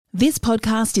This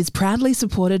podcast is proudly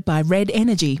supported by Red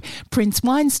Energy, Prince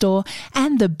Wine Store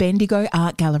and the Bendigo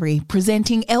Art Gallery,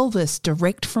 presenting Elvis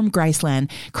direct from Graceland.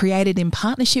 Created in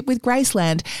partnership with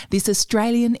Graceland, this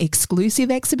Australian exclusive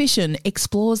exhibition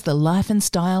explores the life and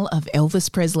style of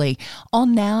Elvis Presley.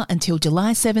 On now until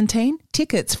July 17,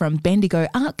 tickets from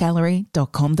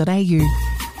bendigoartgallery.com.au.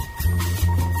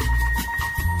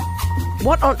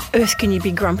 What on earth can you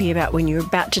be grumpy about when you're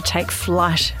about to take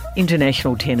flight?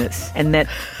 International tennis and that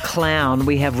clown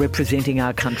we have representing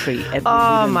our country at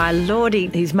Oh, my lordy.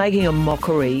 He's making a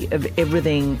mockery of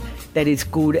everything that is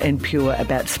good and pure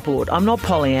about sport. I'm not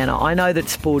Pollyanna. I know that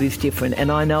sport is different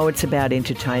and I know it's about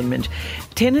entertainment.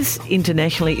 Tennis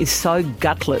internationally is so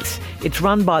gutless. It's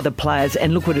run by the players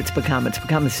and look what it's become. It's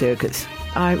become a circus.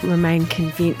 I remain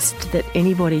convinced that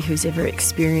anybody who's ever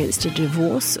experienced a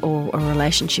divorce or a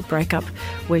relationship breakup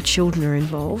where children are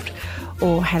involved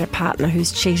or had a partner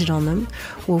who's cheated on them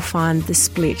will find the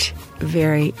split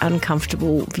very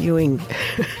uncomfortable viewing,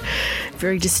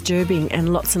 very disturbing,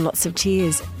 and lots of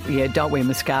tears. Yeah, don't wear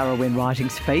mascara when writing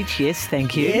speech. Yes,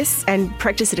 thank you. Yes, and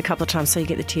practice it a couple of times so you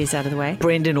get the tears out of the way.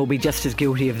 Brendan will be just as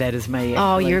guilty of that as me.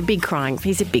 Oh, you're a big crying.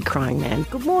 He's a big crying man.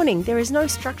 Good morning. There is no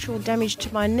structural damage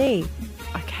to my knee.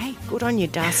 Okay, good on you,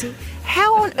 Darcy.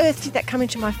 How on earth did that come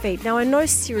into my feed? Now, I know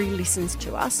Siri listens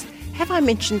to us. Have I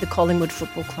mentioned the Collingwood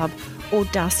Football Club or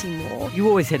Darcy Moore? You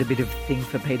always had a bit of a thing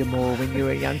for Peter Moore when you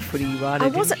were a young footy writer,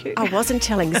 didn't you? I wasn't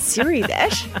telling Siri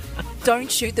that. Don't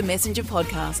Shoot the Messenger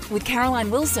podcast with Caroline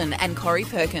Wilson and Corey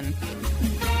Perkin.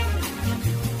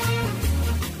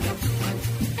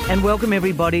 And welcome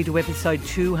everybody to episode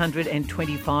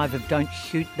 225 of Don't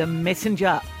Shoot the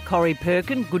Messenger. Corey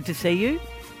Perkin, good to see you.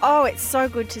 Oh, it's so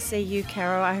good to see you,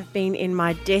 Caro. I have been in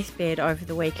my deathbed over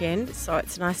the weekend, so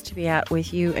it's nice to be out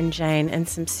with you and Jane and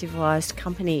some civilised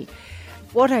company.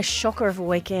 What a shocker of a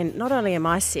weekend. Not only am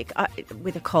I sick,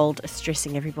 with a cold,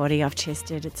 stressing everybody. I've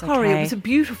tested, it's okay. Corey, it was a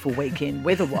beautiful weekend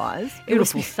weather-wise.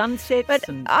 Beautiful sunsets. But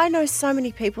I know so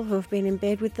many people who have been in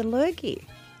bed with the lurgy.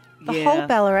 The whole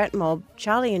Ballarat mob,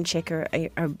 Charlie and Checker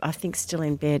are, I think, still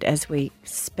in bed as we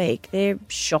speak. They're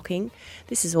shocking.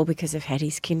 This is all because of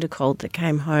Hattie's kinder cold that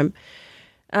came home.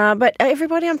 But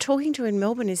everybody I'm talking to in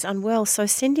Melbourne is unwell, so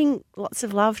sending lots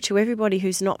of love to everybody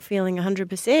who's not feeling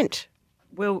 100%.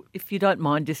 Well, if you don't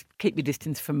mind, just keep your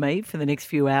distance from me for the next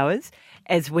few hours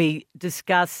as we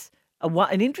discuss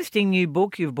an interesting new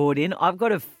book you've brought in. I've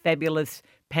got a fabulous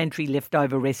pantry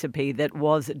leftover recipe that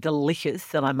was delicious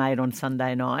that I made on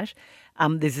Sunday night.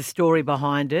 There's a story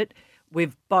behind it.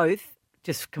 We've both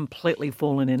just completely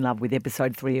fallen in love with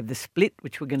episode 3 of The Split,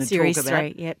 which we're going to talk about.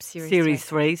 Series 3, yep, Series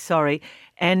 3, sorry.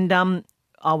 And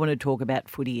I want to talk about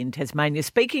footy in Tasmania.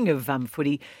 Speaking of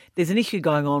footy, there's an issue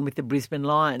going on with the Brisbane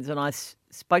Lions, and I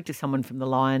spoke to someone from the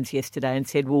Lions yesterday and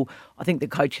said, well, I think the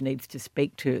coach needs to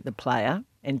speak to the player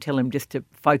and tell him just to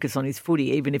focus on his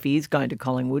footy, even if he is going to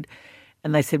Collingwood.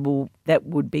 And they said, well, that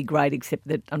would be great, except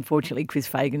that unfortunately Chris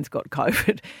Fagan's got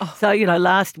COVID. Oh. So,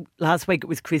 last week it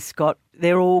was Chris Scott.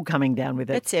 They're all coming down with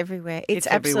it. It's everywhere. It's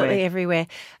absolutely everywhere.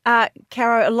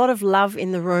 Caro, a lot of love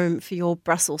in the room for your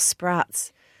Brussels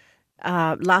sprouts.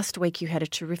 Last week you had a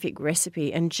terrific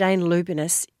recipe, and Jane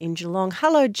Lubinis in Geelong.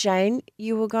 Hello, Jane.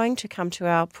 You were going to come to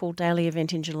our Paul Daly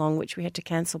event in Geelong, which we had to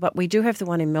cancel, but we do have the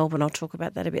one in Melbourne. I'll talk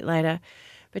about that a bit later.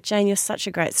 But Jane, you're such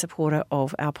a great supporter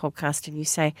of our podcast, and you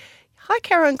say, hi,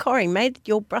 Caro and Corey. Made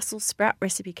your Brussels sprout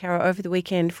recipe, Caro, over the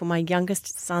weekend for my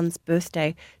youngest son's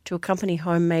birthday to accompany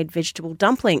homemade vegetable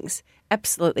dumplings.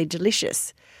 Absolutely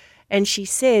delicious. And she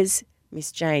says,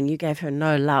 Miss Jane, you gave her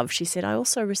no love. She said, I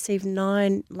also received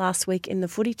 9 last week in the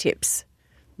footy tips.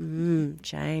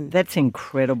 Jane. That's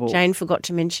incredible. Jane forgot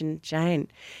to mention Jane.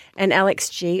 And Alex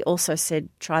G also said,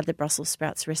 tried the Brussels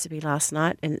sprouts recipe last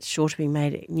night and it's sure to be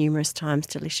made numerous times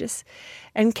delicious.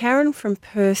 And Karen from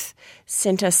Perth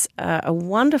sent us a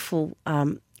wonderful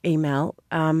email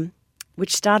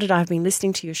which started, I've been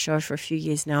listening to your show for a few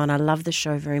years now and I love the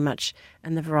show very much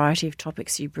and the variety of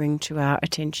topics you bring to our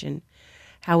attention.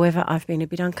 However, I've been a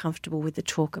bit uncomfortable with the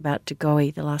talk about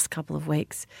Degoe the last couple of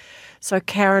weeks. So,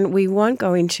 Karen, we won't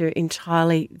go into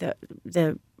entirely the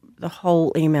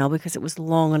whole email because it was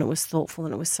long and it was thoughtful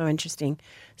and it was so interesting.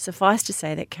 Suffice to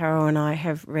say that Caro and I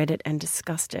have read it and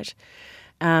discussed it.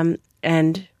 And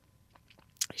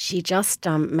she just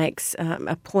makes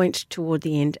a point toward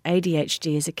the end.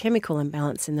 ADHD is a chemical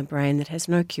imbalance in the brain that has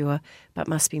no cure but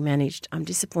must be managed. I'm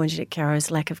disappointed at Caro's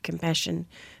lack of compassion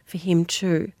for him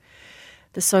too.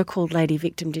 The so-called lady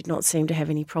victim did not seem to have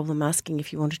any problem asking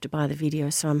if you wanted to buy the video,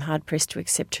 so I'm hard-pressed to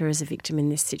accept her as a victim in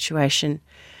this situation.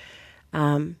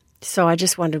 So I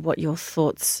just wondered what your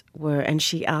thoughts were, and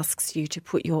she asks you to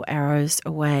put your arrows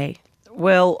away.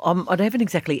 Well, I haven't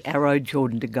exactly arrowed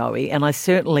Jordan De Goey, and I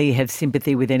certainly have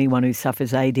sympathy with anyone who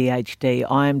suffers ADHD.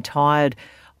 I am tired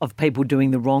of people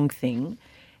doing the wrong thing,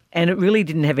 and it really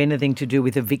didn't have anything to do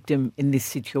with a victim in this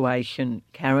situation,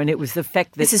 Karen. It was the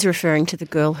fact that... This is referring to the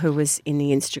girl who was in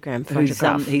the Instagram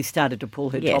photograph. He started to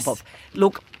pull her Yes. top off.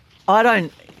 Look,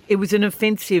 it was an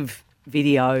offensive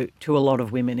video to a lot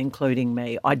of women, including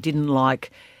me. I didn't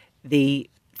like the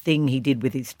thing he did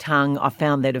with his tongue. I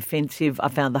found that offensive. I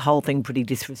found the whole thing pretty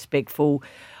disrespectful.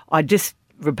 I just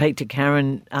repeat to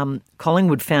Karen,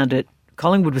 Collingwood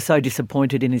was so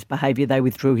disappointed in his behaviour they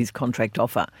withdrew his contract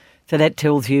offer. So that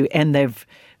tells you, and they've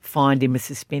fined him a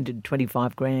suspended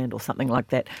 $25,000 or something like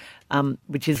that,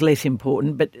 which is less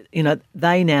important. But, you know,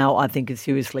 they now, I think, are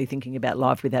seriously thinking about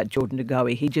life without Jordan De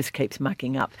Goey. He just keeps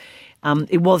mucking up.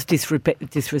 It was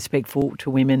disrespectful to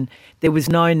women. There was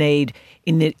no need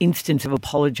in the instance of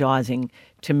apologising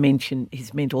to mention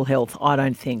his mental health, I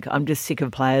don't think. I'm just sick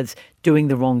of players doing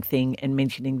the wrong thing and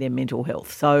mentioning their mental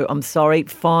health. So I'm sorry,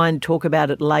 fine, talk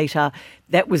about it later.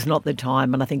 That was not the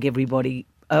time, and I think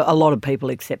a lot of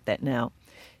people accept that now.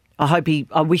 I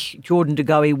wish Jordan De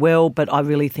Goey well, but I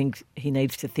really think he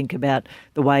needs to think about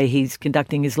the way he's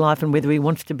conducting his life and whether he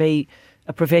wants to be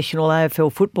a professional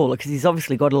AFL footballer, because he's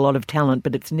obviously got a lot of talent,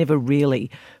 but it's never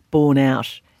really borne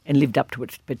out and lived up to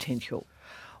its potential.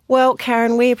 Well,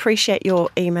 Karen, we appreciate your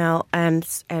email, and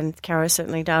Caro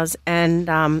certainly does.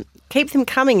 And keep them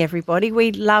coming, everybody.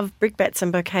 We love brickbats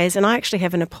and bouquets. And I actually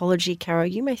have an apology, Caro.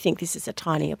 You may think this is a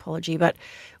tiny apology, but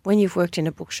when you've worked in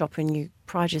a bookshop and you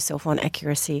pride yourself on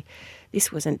accuracy,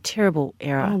 this was a terrible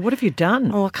error. Oh, what have you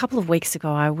done? Oh, a couple of weeks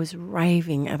ago, I was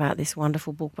raving about this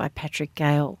wonderful book by Patrick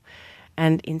Gale.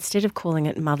 And instead of calling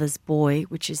it Mother's Boy,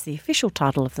 which is the official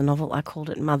title of the novel, I called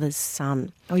it Mother's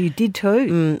Son. Oh, you did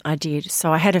too? I did.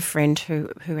 So I had a friend who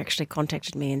actually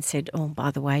contacted me and said, oh, by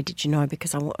the way, did you know,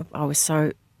 because I was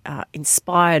so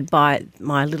inspired by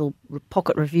my little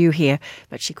pocket review here,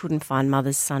 but she couldn't find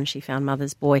Mother's Son, she found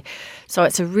Mother's Boy. So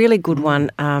it's a really good one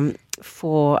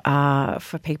for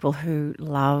people who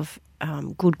love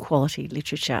good quality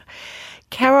literature.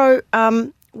 Caro,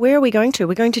 where are we going to?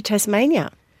 We're going to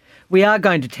Tasmania. We are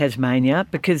going to Tasmania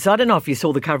because I don't know if you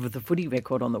saw the cover of the Footy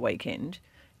Record on the weekend.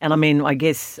 And I mean, I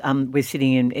guess we're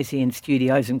sitting in SEN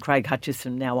studios and Craig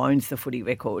Hutchison now owns the Footy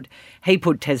Record. He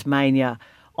put Tasmania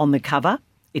on the cover.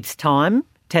 It's time.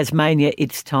 Tasmania,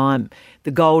 it's time.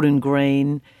 The gold and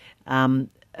green, an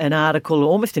article,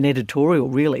 almost an editorial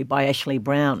really, by Ashley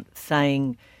Brown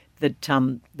saying that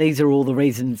these are all the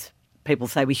reasons people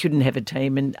say we shouldn't have a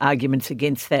team and arguments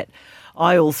against that.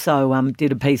 I also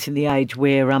did a piece in The Age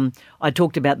where I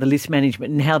talked about the list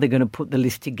management and how they're going to put the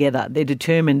list together. They're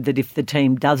determined that if the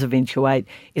team does eventuate,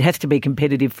 it has to be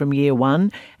competitive from year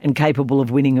one and capable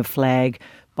of winning a flag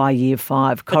by year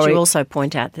 5. But you also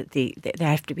point out that there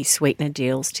have to be sweetener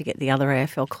deals to get the other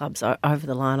AFL clubs over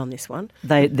the line on this one.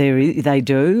 They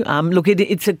do. Look,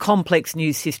 it's a complex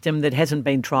new system that hasn't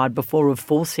been tried before of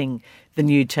forcing the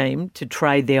new team to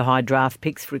trade their high draft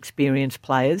picks for experienced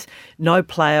players. No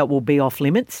player will be off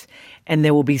limits and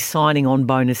there will be signing on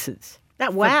bonuses.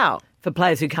 Wow. For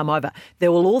players who come over.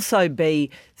 There will also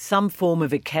be some form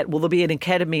of there'll be an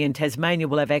academy in Tasmania.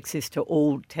 Will have access to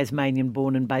all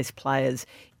Tasmanian-born and based players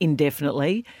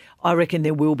indefinitely. I reckon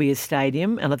there will be a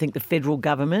stadium, and I think the federal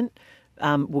government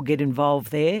will get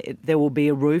involved there. There will be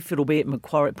a roof. It'll be at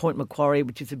Point Macquarie,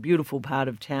 which is a beautiful part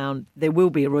of town. There will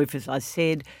be a roof, as I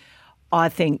said. I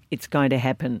think it's going to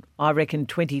happen. I reckon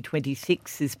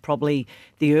 2026 is probably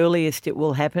the earliest it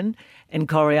will happen. And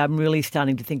Corey, I'm really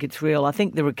starting to think it's real. I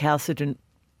think the recalcitrant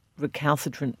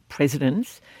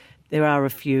presidents, there are a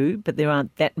few, but there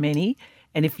aren't that many.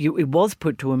 And if it was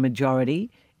put to a majority,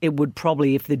 it would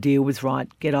probably, if the deal was right,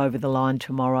 get over the line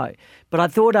tomorrow. But I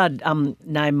thought I'd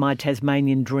name my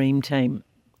Tasmanian dream team.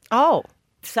 Oh.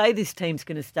 Say this team's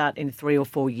going to start in 3 or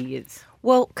 4 years.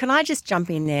 Well, can I just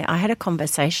jump in there? I had a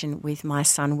conversation with my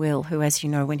son, Will, who, as you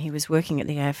know, when he was working at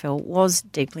the AFL, was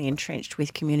deeply entrenched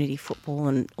with community football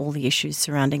and all the issues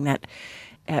surrounding that.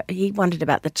 He wondered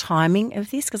about the timing of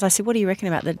this because I said, what do you reckon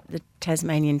about the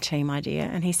Tasmanian team idea?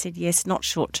 And he said, yes, not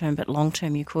short term, but long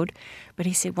term you could. But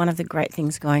he said one of the great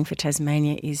things going for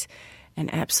Tasmania is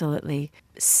an absolutely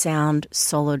sound,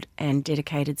 solid and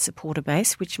dedicated supporter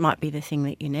base, which might be the thing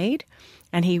that you need.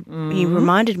 And he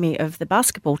reminded me of the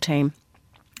basketball team,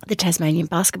 the Tasmanian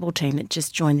basketball team that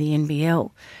just joined the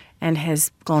NBL and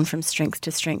has gone from strength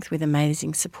to strength with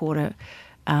amazing supporter,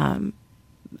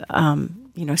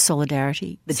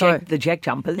 solidarity. The Jack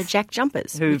Jumpers. The Jack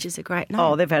Jumpers, which is a great name.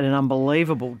 Oh, they've had an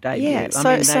unbelievable debut. Yeah,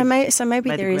 so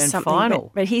maybe there is something.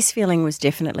 But his feeling was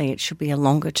definitely it should be a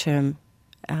longer term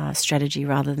strategy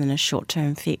rather than a short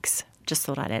term fix. just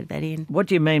thought I'd add that in. What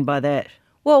do you mean by that?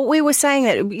 Well, we were saying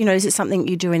that, is it something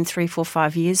you do in 3, 4,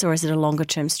 5 years, or is it a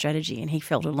longer-term strategy? And he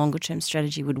felt a longer-term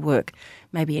strategy would work,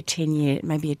 maybe a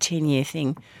 10-year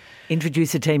thing.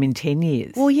 Introduce a team in 10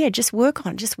 years? Well, yeah, just work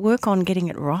on getting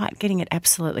it right, getting it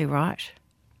absolutely right.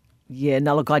 Yeah,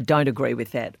 no, look, I don't agree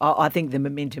with that. I think the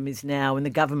momentum is now, and the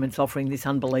government's offering this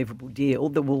unbelievable deal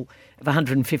that will have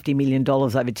 $150 million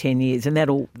over 10 years, and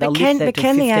they'll lift that to 15 years. But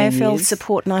can the AFL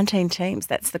support 19 teams?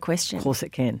 That's the question. Of course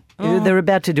it can. They're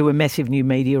about to do a massive new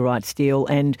media rights deal,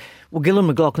 and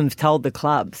Gillon McLachlan's told the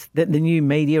clubs that the new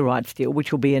media rights deal,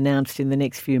 which will be announced in the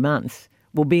next few months,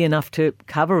 will be enough to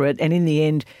cover it, and in the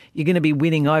end, you're going to be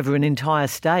winning over an entire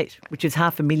state, which is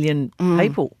 500,000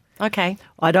 people. Okay.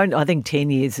 I think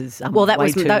 10 years is well. That way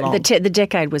was too long. the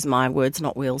decade was my words,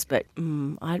 not Will's. But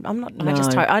I'm not. No.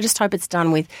 I just hope it's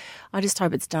done with.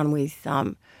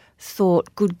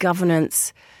 Thought, good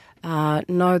governance.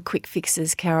 No quick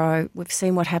fixes, Caro. We've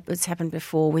seen what's happened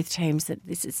before with teams that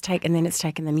it's taken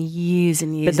them years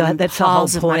and years and that's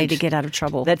piles the of whole money point. to get out of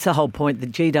trouble. That's the whole point. The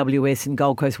GWS and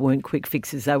Gold Coast weren't quick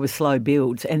fixes. They were slow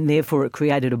builds, and therefore it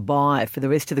created a buy for the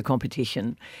rest of the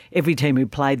competition. Every team who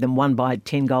played them won by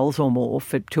 10 goals or more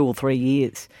for 2 or 3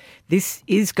 years. This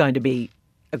is going to be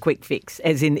a quick fix,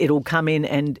 as in it'll come in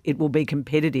and it will be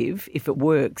competitive if it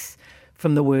works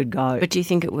from the word go. But do you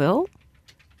think it will?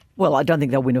 Well, I don't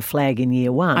think they'll win a flag in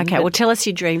year one. Okay, well, tell us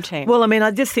your dream team. Well, I mean,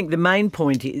 I just think the main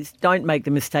point is don't make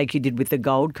the mistake you did with the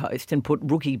Gold Coast and put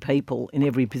rookie people in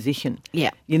every position.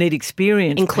 Yeah. You need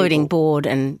experience, including people. Board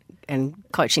and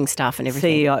coaching staff and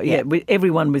everything. CEO, yeah.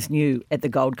 Everyone was new at the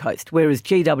Gold Coast, whereas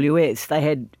GWS, they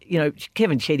had,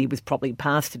 Kevin Sheedy was probably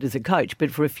past it as a coach, but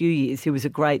for a few years he was a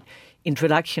great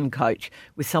introduction coach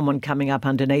with someone coming up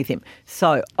underneath him.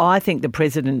 So I think the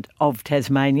president of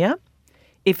Tasmania,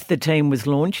 if the team was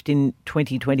launched in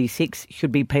 2026,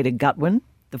 should be Peter Gutwin,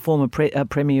 the former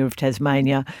Premier of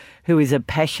Tasmania, who is a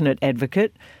passionate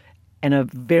advocate and a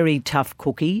very tough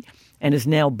cookie and has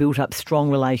now built up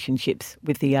strong relationships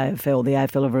with the AFL. The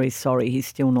AFL are very sorry he's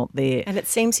still not there. And it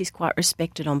seems he's quite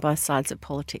respected on both sides of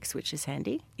politics, which is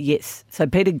handy. Yes. So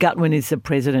Peter Gutwin is the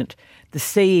president. The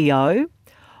CEO,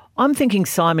 I'm thinking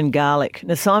Simon Garlick.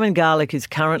 Now, Simon Garlick is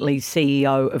currently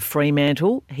CEO of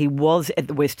Fremantle. He was at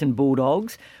the Western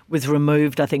Bulldogs, was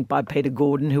removed, I think, by Peter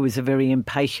Gordon, who was a very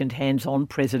impatient, hands-on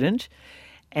president.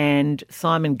 And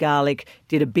Simon Garlick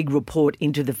did a big report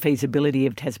into the feasibility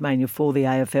of Tasmania for the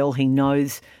AFL. He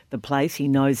knows the place, he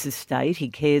knows the state, he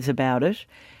cares about it,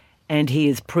 and he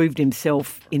has proved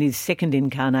himself in his second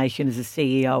incarnation as a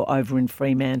CEO over in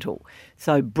Fremantle.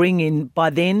 So by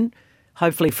then,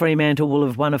 hopefully Fremantle will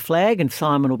have won a flag and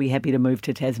Simon will be happy to move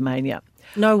to Tasmania.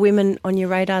 No women on your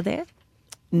radar there?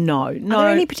 No. Are there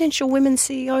any potential women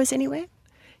CEOs anywhere?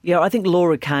 Yeah, I think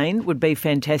Laura Kane would be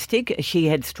fantastic. She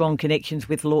had strong connections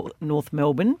with North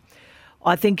Melbourne.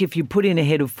 I think if you put in a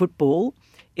head of football,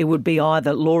 it would be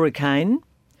either Laura Kane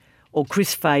or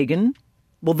Chris Fagan.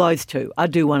 Well, those two.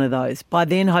 I'd do one of those. By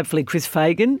then, hopefully, Chris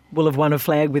Fagan will have won a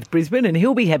flag with Brisbane and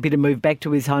he'll be happy to move back to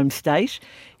his home state,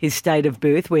 his state of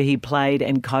birth where he played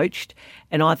and coached.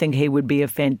 And I think he would be a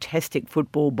fantastic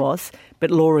football boss,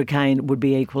 but Laura Kane would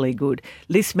be equally good.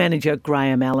 List manager,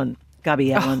 Graham Allen,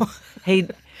 Gubby Allen.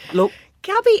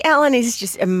 Gubby Allen is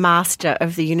just a master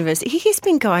of the universe. He's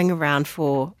been going around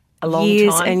for a long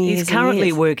years time. And years. He's currently and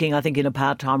years. working, I think, in a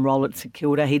part-time role at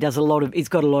Security. He's got a lot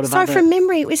of So other... from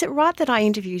memory, is it right that I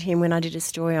interviewed him when I did a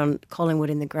story on Collingwood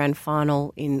in the grand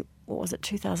final in,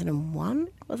 2001?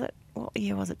 Was it? What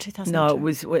year was it? 2002? No, it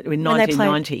was in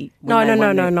 1990.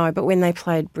 No. But when they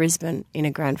played Brisbane in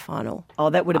a grand final. Oh,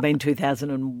 that would have been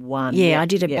 2001. Yeah, I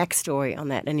did a backstory on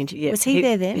that. Was he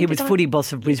there then? He was footy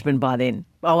boss of Brisbane by then.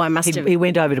 Oh, I must have. He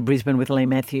went over to Brisbane with Lee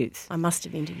Matthews. I must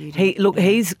have interviewed him.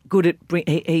 He's good at.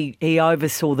 He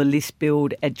oversaw the list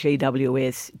build at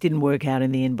GWS. It didn't work out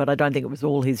in the end, but I don't think it was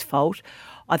all his fault.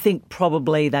 I think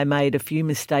probably they made a few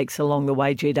mistakes along the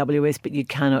way, GWS, but you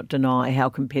cannot deny how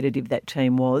competitive that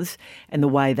team was and the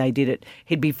way they did it.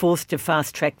 He'd be forced to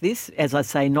fast-track this, as I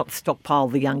say, not stockpile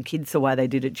the young kids the way they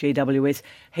did at GWS.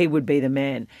 He would be the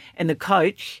man. And the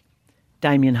coach,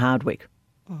 Damien Hardwick.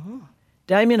 Oh.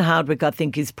 Damien Hardwick, I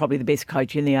think, is probably the best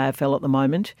coach in the AFL at the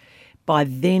moment. By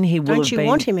then he will have been... Don't you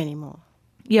want him anymore?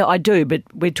 Yeah, I do, but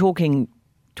we're talking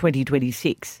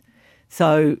 2026.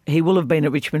 So he will have been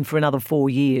at Richmond for another 4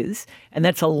 years, and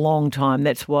that's a long time.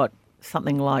 That's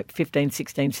something like 15,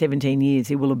 16, 17 years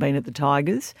he will have been at the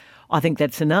Tigers. I think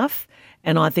that's enough,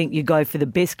 and I think you go for the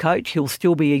best coach. He'll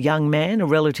still be a young man, a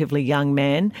relatively young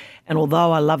man, and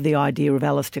although I love the idea of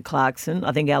Alistair Clarkson,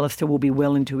 I think Alistair will be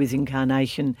well into his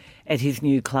incarnation at his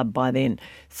new club by then.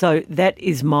 So that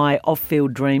is my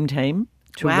off-field dream team.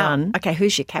 to run. Okay,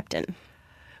 who's your captain?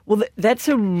 Well, that's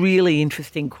a really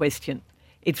interesting question.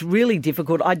 It's really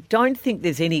difficult. I don't think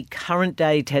there's any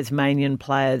current-day Tasmanian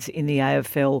players in the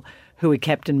AFL who are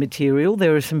captain material.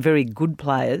 There are some very good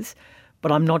players,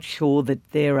 but I'm not sure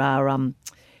that there are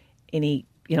any,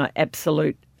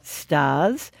 absolute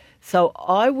stars. So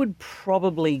I would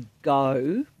probably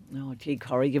go. Oh, gee,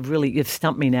 Corrie, you've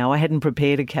stumped me now. I hadn't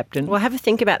prepared a captain. Well, have a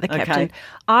think about the captain.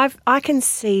 Okay. I can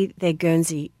see their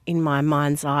Guernsey in my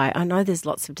mind's eye. I know there's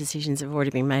lots of decisions that have already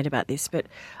been made about this, but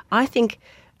I think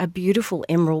a beautiful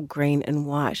emerald green and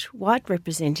white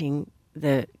representing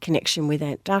the connection with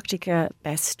Antarctica,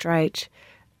 Bass Strait,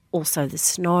 also the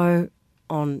snow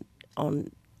on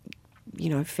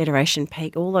Federation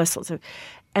Peak, all those sorts of,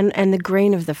 and the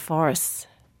green of the forests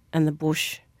and the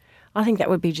bush. I think that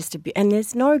would be just a bit. And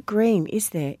there's no green, is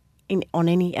there, on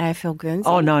any AFL Guernsey?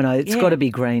 Oh no, it's got to be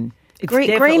green. It's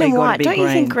green and white. Don't you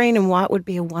think green green and white would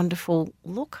be a wonderful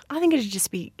look? I think it would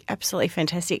just be absolutely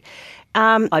fantastic.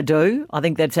 I do. I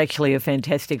think that's actually a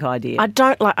fantastic idea. I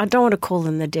don't want to call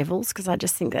them the Devils because I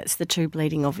just think that's the too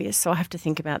bleeding obvious. So I have to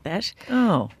think about that.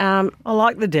 Oh, I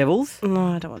like the Devils. No,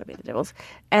 I don't want to be the Devils.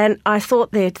 And I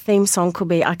thought their theme song could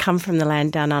be "I Come from the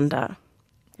Land Down Under,"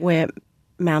 where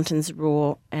mountains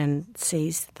roar and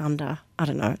seas thunder. I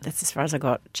don't know. That's as far as I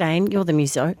got. Jane, you're the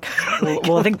muso.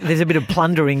 Well, I think there's a bit of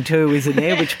plundering too, isn't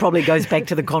there, which probably goes back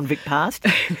to the convict past.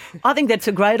 I think that's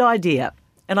a great idea.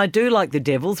 And I do like the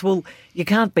Devils. Well, you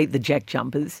can't beat the Jack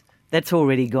Jumpers. That's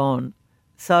already gone.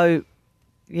 So,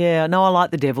 yeah, no, I like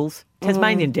the Devils.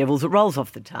 Tasmanian Devils, it rolls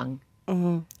off the tongue.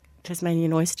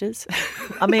 Tasmanian oysters.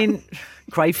 I mean,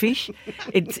 crayfish.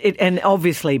 And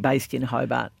obviously based in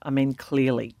Hobart. I mean,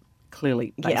 clearly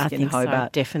based in Hobart. So,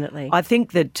 definitely. I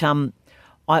think that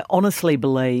I honestly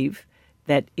believe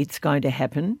that it's going to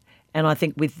happen. And I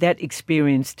think with that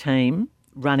experienced team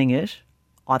running it,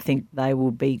 I think they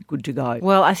will be good to go.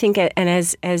 Well, I think, and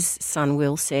as son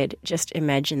Will said, just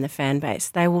imagine the fan base.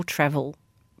 They will travel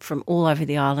from all over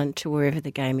the island to wherever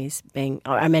the game is being.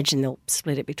 I imagine they'll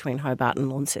split it between Hobart and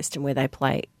Launceston where they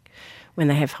play when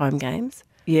they have home games.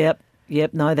 Yep,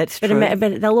 no, that's true.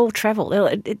 But they'll all travel.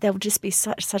 They'll just be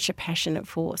such a passionate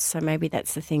force. So maybe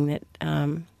that's the thing that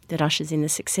that ushers in the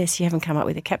success. You haven't come up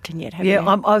with a captain yet, have you?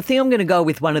 Yeah, I think I'm going to go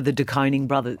with one of the De Koning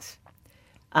brothers.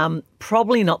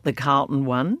 Probably not the Carlton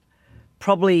one.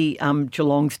 Probably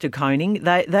Geelong's De Koning.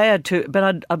 They are two,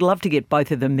 but I'd love to get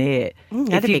both of them there.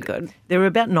 That'd be good. There are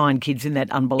about 9 kids in that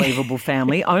unbelievable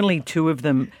family. Only 2 of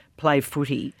them play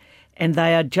footy, and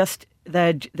they've just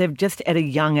at a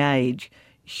young age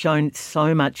shown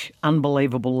so much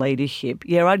unbelievable leadership.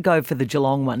 Yeah, I'd go for the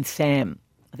Geelong one, Sam.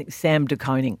 I think Sam De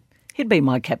Koning. He'd be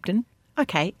my captain.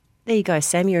 Okay. There you go,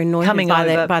 Sam. You're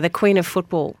anointed by the Queen of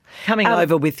Football. Coming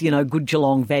over with, good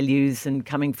Geelong values and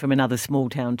coming from another small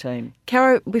town team.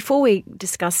 Caro, before we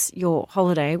discuss your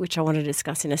holiday, which I want to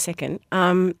discuss in a second,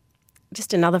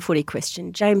 just another footy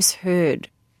question. James Hird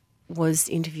was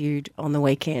interviewed on the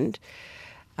weekend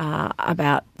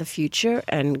about the future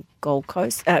and Gold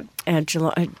Coast,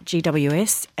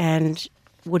 GWS, and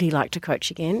would he like to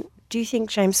coach again? Do you think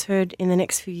James Hird in the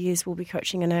next few years will be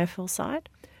coaching an AFL side?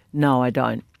 No, I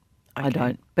don't. Okay. I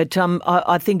don't. But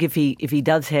I think if he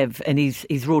does have, and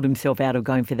he's ruled himself out of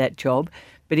going for that job,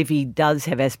 but if he does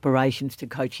have aspirations to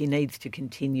coach, he needs to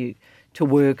continue to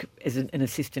work as an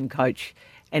assistant coach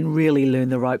and really learn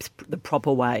the ropes the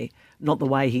proper way, not the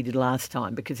way he did last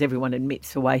time, because everyone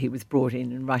admits the way he was brought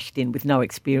in and rushed in with no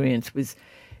experience was,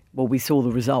 well, we saw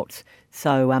the results.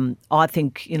 So I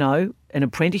think, an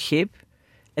apprenticeship,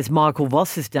 as Michael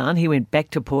Voss has done, he went back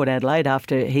to Port Adelaide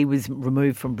after he was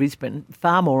removed from Brisbane,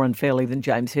 far more unfairly than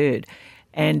James Hird.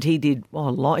 And he did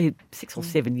 6 or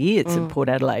 7 years at Port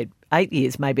Adelaide, 8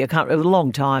 years maybe, I can't remember, a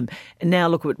long time. And now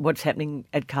look at what's happening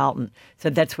at Carlton. So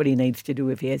that's what he needs to do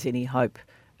if he has any hope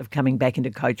of coming back into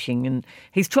coaching. And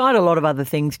he's tried a lot of other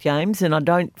things, James, and I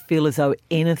don't feel as though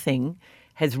anything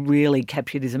has really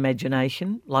captured his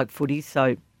imagination like footy.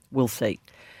 So we'll see.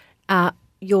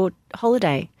 Your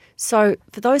holiday. So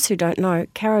for those who don't know,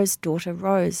 Caro's daughter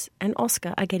Rose and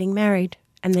Oscar are getting married,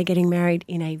 and they're getting married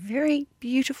in a very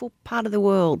beautiful part of the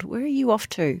world. Where are you off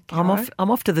to, Caro?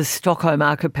 I'm off to the Stockholm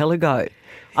archipelago.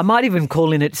 I might even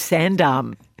call in at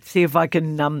Sandam, see if I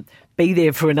can be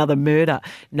there for another murder.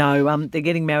 No, they're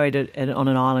getting married on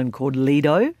an island called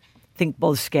Lido, think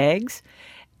Boz Skaggs.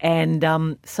 And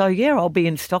I'll be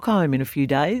in Stockholm in a few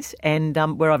days, and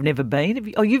where I've never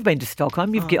been. You've been to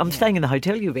Stockholm. I'm staying in the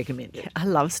hotel you recommended. Yeah, I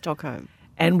love Stockholm.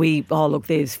 And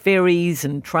there's ferries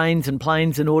and trains and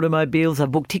planes and automobiles.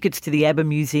 I've booked tickets to the ABBA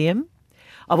Museum.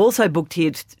 I've also booked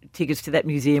tickets to that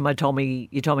museum you told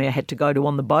me I had to go to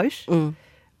on the boat.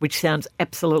 which sounds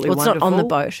absolutely Well, it's wonderful. not on the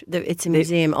boat. It's a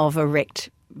museum of a wrecked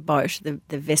boat,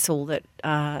 the vessel that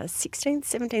 16th,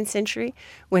 17th century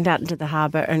went out into the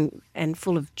harbour and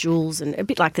full of jewels and a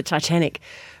bit like the Titanic.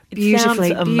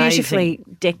 Beautifully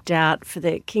decked out for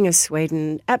the King of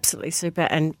Sweden, absolutely super,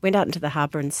 and went out into the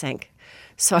harbour and sank.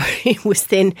 So it was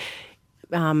then,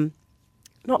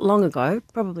 not long ago,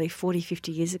 probably 40,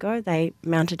 50 years ago, they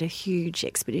mounted a huge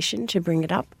expedition to bring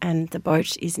it up, and the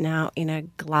boat is now in a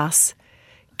glass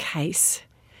case.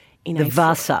 In the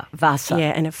Vasa.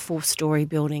 Yeah, in a 4-storey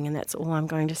building, and that's all I'm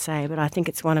going to say. But I think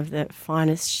it's one of the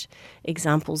finest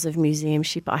examples of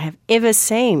museumship I have ever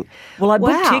seen. Well, I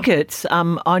booked tickets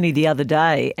only the other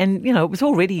day, and, it was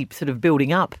already sort of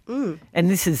building up. And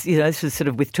this was sort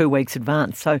of with 2 weeks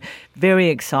advance. So very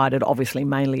excited, obviously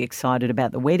mainly excited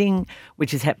about the wedding,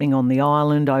 which is happening on the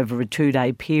island over a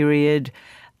 2-day period.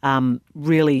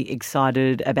 Really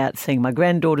excited about seeing my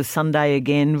granddaughter Sunday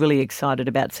again, really excited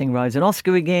about seeing Rose and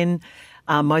Oscar again.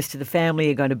 Most of the family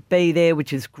are going to be there,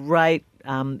 which is great.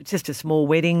 It's just a small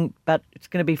wedding, but it's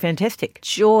going to be fantastic.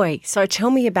 Joy. So tell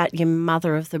me about your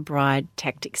mother of the bride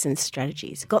tactics and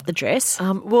strategies. Got the dress?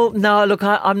 Well, no, look,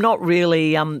 I'm not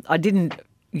really, I didn't,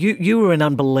 you were an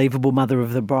unbelievable mother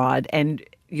of the bride, and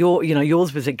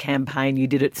yours was a campaign. You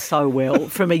did it so well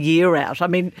from a year out. I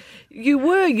mean, you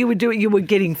were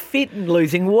getting fit and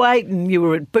losing weight, and you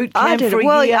were at boot camp for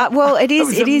a year. Well, it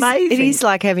is amazing. It is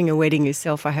like having a wedding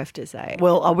yourself, I have to say.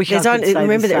 Well, I wish I could say the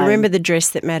same. Remember the dress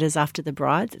that matters after the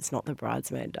bride? It's not the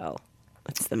bridesmaid, doll.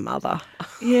 It's the mother.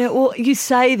 Yeah, well, you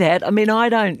say that. I mean, I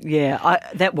don't. Yeah,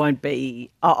 that won't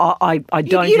be. I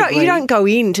don't. You don't go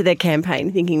into the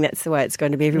campaign thinking that's the way it's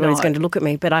going to be. Everybody's going to look at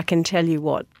me. But I can tell you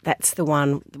what, that's the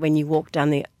one when you walk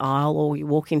down the aisle or you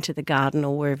walk into the garden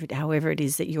or however it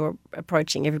is that you're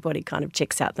approaching. Everybody kind of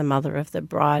checks out the mother of the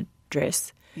bride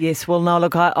dress. Yes, well, no,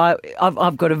 look,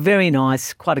 I've got a very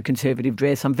nice, quite a conservative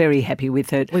dress. I'm very happy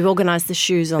with it. We've organised the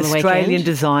shoes on the weekend. Australian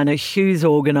designer, shoes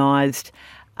organised.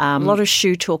 A lot of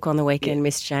shoe talk on the weekend,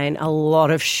 Miss Jane. A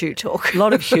lot of shoe talk. A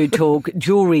lot of shoe talk.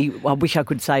 Jewellery, I wish I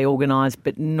could say organised,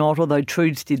 but not, although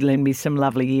Trudes did lend me some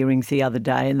lovely earrings the other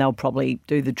day and they'll probably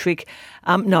do the trick.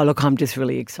 No, look, I'm just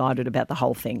really excited about the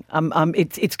whole thing.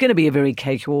 It's going to be a very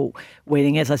casual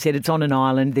wedding. As I said, it's on an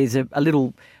island. There's a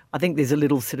little... I think there's a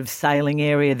little sort of sailing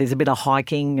area. There's a bit of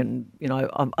hiking and,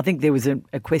 I think there was a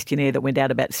questionnaire that went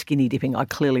out about skinny dipping. I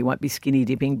clearly won't be skinny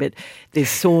dipping, but there's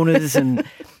saunas and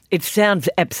it sounds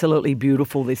absolutely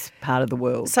beautiful, this part of the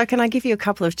world. So can I give you a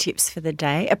couple of tips for the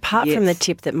day? Apart from the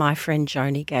tip that my friend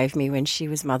Joni gave me when she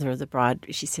was mother of the bride,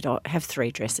 she said, have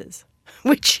 3 dresses,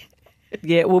 which...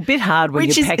 Yeah, well, a bit hard when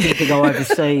you're packing to go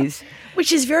overseas.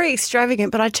 Which is very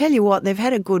extravagant, but I tell you what, they've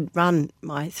had a good run,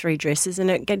 my 3 dresses,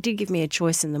 and it did give me a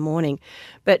choice in the morning.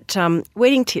 But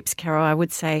wedding tips, Carol, I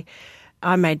would say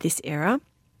I made this error.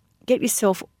 Get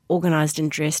yourself organised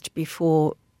and dressed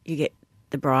before you get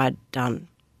the bride done.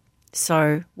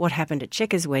 So what happened at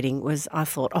Checker's wedding was I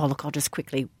thought, oh, look, I'll just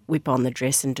quickly whip on the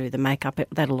dress and do the makeup.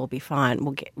 That'll all be fine.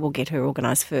 We'll get her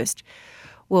organised first.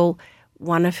 Well,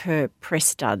 one of her press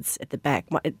studs at the back,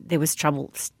 there was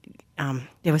trouble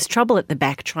at the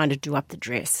back trying to do up the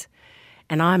dress.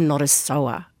 And I'm not a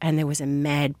sewer, and there was a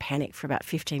mad panic for about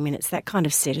 15 minutes. That kind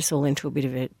of set us all into a bit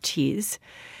of a tears.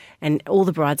 And all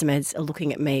the bridesmaids are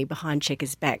looking at me behind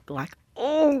Checker's back like,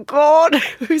 oh, God,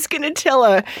 who's going to tell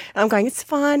her? And I'm going, it's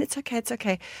fine, it's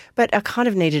okay. But I kind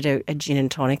of needed a gin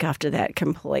and tonic after that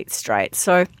complete straight.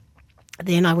 So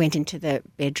then I went into the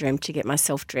bedroom to get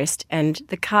myself dressed, and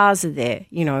the cars are there.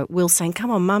 Will saying,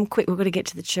 come on, Mum, quick, we've got to get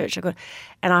to the church. And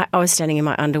I was standing in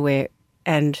my underwear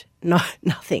and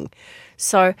nothing.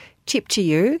 So tip to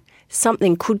you,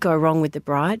 something could go wrong with the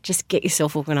bride. Just get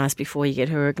yourself organised before you get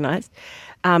her organised.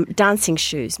 Dancing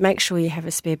shoes. Make sure you have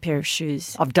a spare pair of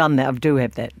shoes. I've done that.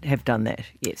 Have done that,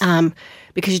 yes.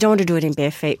 Because you don't want to do it in bare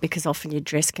feet because often your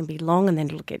dress can be long and then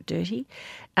it'll get dirty.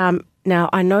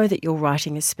 Now, I know that you're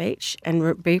writing a speech,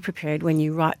 and be prepared when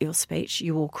you write your speech,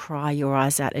 you will cry your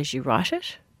eyes out as you write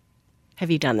it. Have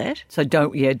you done that? So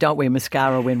don't wear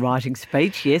mascara when writing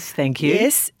speech. Yes, thank you.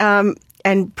 Yes,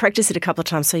 and practice it a couple of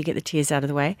times so you get the tears out of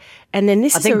the way. And then I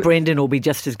think Brendan will be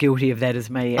just as guilty of that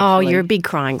as me. Actually. Oh, he's a big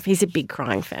crying fan. He's a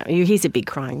big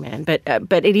crying man. But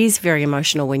it is very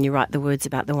emotional when you write the words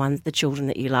about the children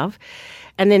that you love.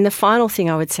 And then the final thing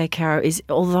I would say, Caro, is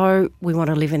although we want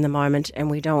to live in the moment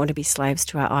and we don't want to be slaves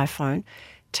to our iPhone,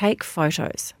 take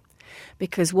photos.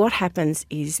 Because what happens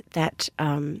is that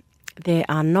there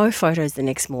are no photos the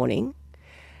next morning,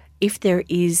 if there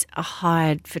is a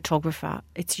hired photographer,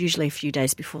 it's usually a few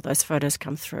days before those photos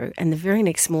come through. And the very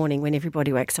next morning when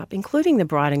everybody wakes up, including the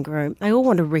bride and groom, they all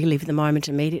want to relive the moment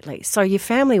immediately. So your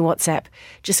family WhatsApp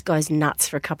just goes nuts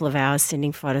for a couple of hours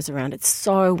sending photos around. It's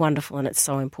so wonderful and it's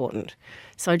so important.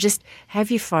 So just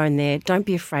have your phone there. Don't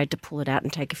be afraid to pull it out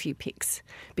and take a few pics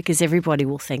because everybody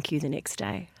will thank you the next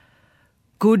day.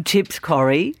 Good tips,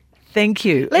 Corrie. Thank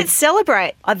you. Let's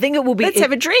celebrate. I think it will be. Let's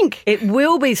have a drink. It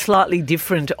will be slightly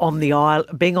different on the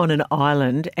island, being on an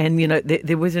island, and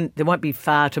there won't be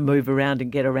far to move around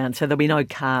and get around, so there'll be no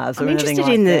cars or anything like that. I'm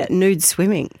interested in the nude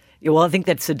swimming. Yeah, well, I think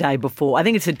that's the day before. I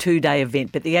think it's a 2-day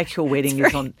event, but the actual wedding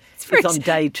is on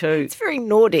day 2. It's very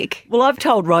Nordic. Well, I've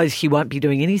told Rose she won't be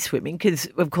doing any swimming because,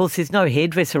 of course, there's no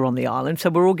hairdresser on the island, so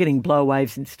we're all getting blow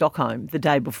waves in Stockholm the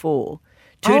day before.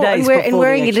 2 days before and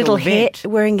wearing the your little event.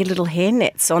 wearing your little hair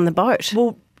nets on the boat.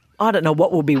 Well, I don't know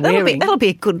what we'll be wearing. That'll be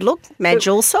a good look, Madge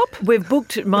Alsop. We've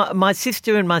booked my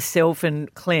sister and myself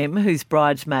and Clem, who's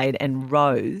bridesmaid, and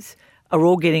Rose are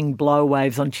all getting blow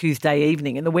waves on Tuesday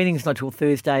evening, and the wedding's not till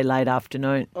Thursday late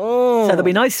afternoon. Oh. So there'll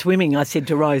be no swimming, I said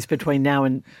to Rose, between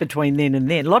then and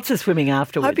then. Lots of swimming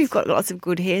afterwards. I hope you've got lots of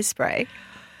good hairspray.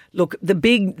 Look, the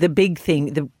big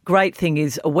thing, the great thing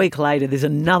is a week later there's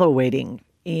another wedding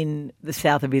in the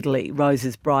south of Italy,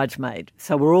 Rose's bridesmaid.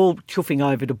 So we're all chuffing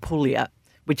over to Puglia,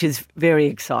 which is very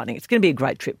exciting. It's going to be a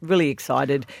great trip. Really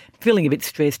excited. Feeling a bit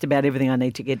stressed about everything I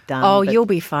need to get done. Oh, you'll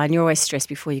be fine. You're always stressed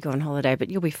before you go on holiday, but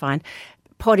you'll be fine.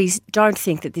 Potties, don't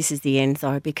think that this is the end,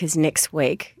 though, because next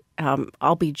week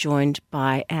I'll be joined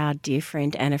by our dear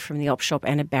friend Anna from the Op Shop.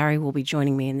 Anna Barry will be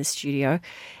joining me in the studio.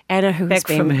 Anna, who has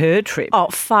been from her trip.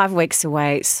 5 weeks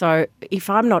away. So if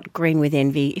I'm not green with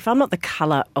envy, if I'm not the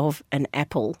colour of an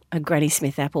apple, a Granny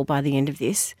Smith apple by the end of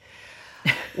this,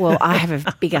 well, I have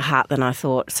a bigger heart than I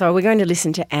thought. So we're going to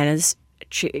listen to Anna's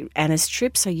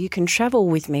trip, so you can travel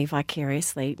with me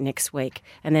vicariously next week.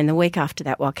 And then the week after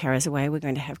that, while Cara's away, we're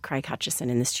going to have Craig Hutchison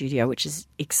in the studio, which is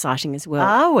exciting as well.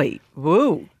 Are we?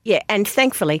 Woo. Yeah, and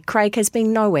thankfully, Craig has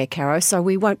been nowhere, Caro, so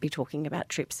we won't be talking about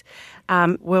trips.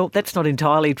 Well, that's not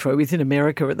entirely true. He's in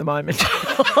America at the moment.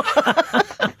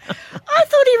 I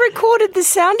thought he recorded the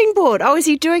sounding board. Oh, is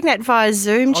he doing that via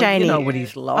Zoom, Janie? You know what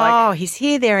he's like. Oh, he's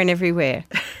here, there and everywhere.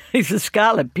 He's a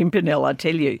Scarlet Pimpernel, I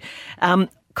tell you.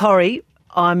 Corrie,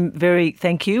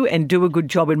 thank you, and do a good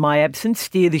job in my absence.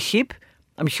 Steer the ship.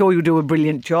 I'm sure you'll do a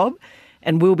brilliant job,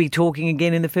 and we'll be talking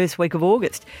again in the first week of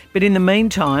August. But in the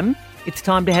meantime, it's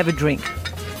time to have a drink.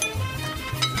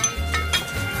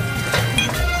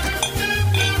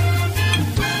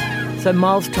 So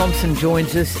Miles Thompson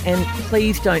joins us, and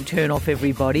please don't turn off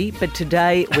everybody, but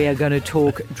today we are going to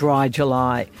talk dry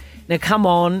July. Now, come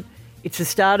on. It's the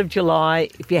start of July.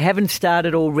 If you haven't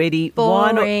started already,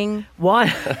 boring.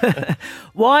 Why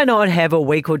not have a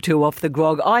week or two off the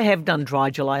grog? I have done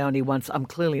dry July only once. I'm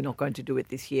clearly not going to do it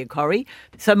this year, Corrie.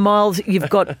 So, Miles,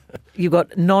 you've got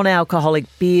non-alcoholic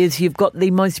beers. You've got the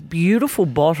most beautiful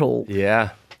bottle. Yeah.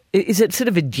 Is it sort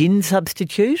of a gin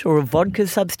substitute or a vodka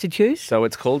substitute? So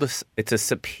it's called it's a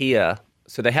sapir.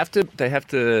 So they have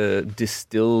to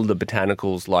distill the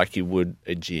botanicals like you would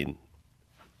a gin.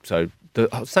 So the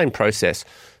same process.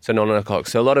 So non-alcoholic.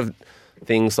 So a lot of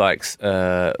things like,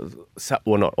 well,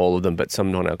 not all of them, but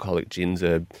some non-alcoholic gins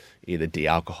are either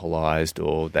de-alcoholized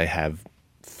or they have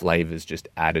flavors just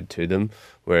added to them.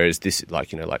 Whereas this,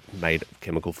 like made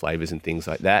chemical flavors and things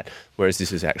like that. Whereas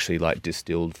this is actually like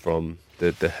distilled from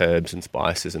the herbs and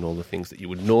spices and all the things that you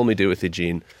would normally do with a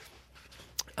gin,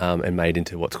 and made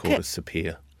into what's called a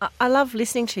sapir. I love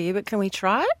listening to you, but can we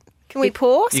try it? Can we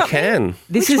pour something? You can.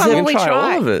 Which one will we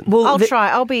try all of it. Well, I'll try.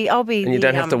 I'll be. And you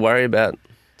don't have to worry about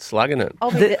slugging it.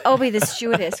 I'll be the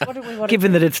stewardess. What do we want?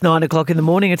 Given that it's 9 o'clock in the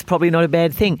morning, it's probably not a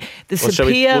bad thing.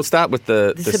 We'll start with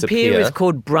the sapir is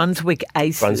called Brunswick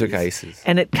Aces. Brunswick Aces.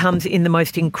 And it comes in the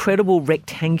most incredible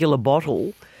rectangular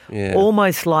bottle,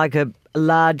 almost like a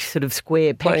large sort of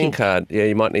square package. Playing card. Yeah,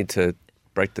 you might need to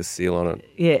break the seal on it.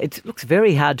 Yeah, it looks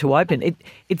very hard to open.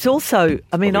 It's also,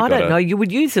 I mean, I don't know, you would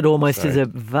use it almost as a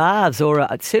vase, or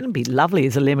it'd certainly be lovely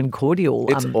as a lemon cordial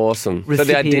It's awesome.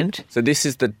 recipient. So this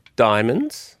is the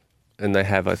diamonds, and they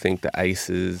have, I think, the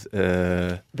aces.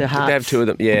 The hearts. They have two of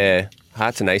them. Yeah,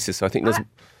 hearts and aces. So I think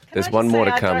there's one more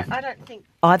to come.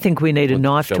 I think we need a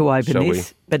knife to open shall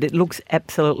this, but it looks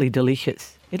absolutely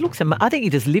delicious. It looks. I think you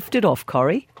just lift it off,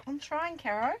 Corrie. I'm trying,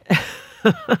 Caro.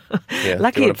 Yeah,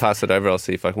 Lucky do you want to pass it over? I'll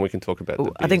see if we can talk about the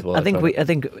beers. I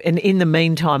think, and in the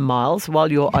meantime, Miles,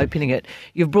 while you're opening it,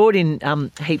 you've brought in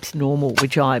heaps normal,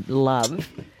 which I love.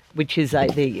 Which is there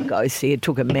you go. See, it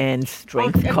took a man's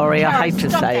strength, Corrie. I hate to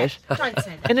say it. Don't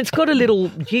say that. And it's got a little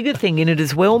jigger thing in it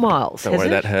as well, Miles. Don't worry,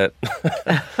 that hurt.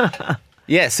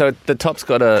 Yeah, so the top's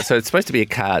got so it's supposed to be a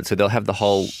card, so they'll have the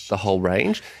whole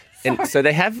range. And so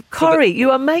they have... Corey,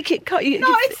 you are making... No,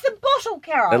 it's the bottle,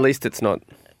 Carol. At least it's not...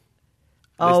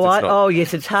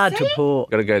 Yes, it's hard to pour.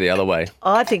 Got to go the other way.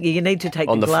 I think you need to take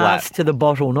On the the glass flat. to the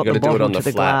bottle, not You the got to do it bottle on to the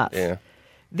the flat. glass.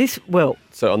 Yeah.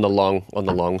 So on the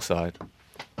long side.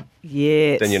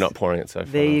 Yes. Then you're not pouring it so far.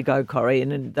 There you go, Corey,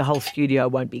 and then the whole studio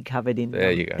won't be covered in.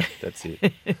 There you go. That's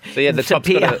it. So yeah, the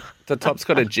top's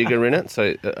got a jigger in it,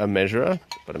 so a measurer.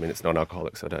 But I mean, it's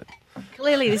non-alcoholic, so don't.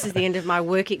 Clearly, this is the end of my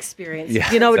work experience.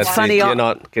 Yeah, You know, it's that's funny, You're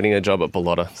not getting a job at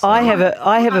Bellotta. So. I have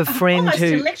a friend almost who.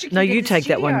 electrocuted No, you the take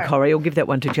that one, studio. Corey. I'll give that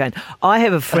one to Jane. I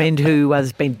have a friend who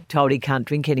has been told he can't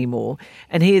drink anymore,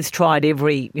 and he has tried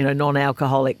every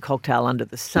non-alcoholic cocktail under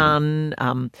the sun.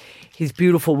 His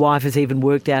beautiful wife has even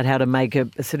worked out how to make a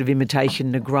sort of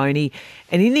imitation Negroni,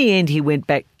 and in the end, he went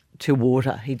back to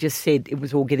water. He just said it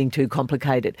was all getting too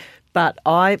complicated. But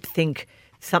I think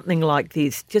something like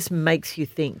this just makes you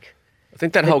think. I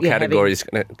think that whole you're category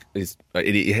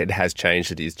it has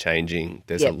changed. It is changing.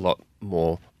 There's Yep. a lot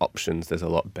more options. There's a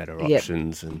lot better Yep.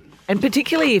 options, And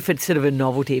particularly if it's sort of a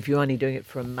novelty, if you're only doing it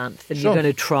for a month, then Sure. you're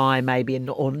going to try maybe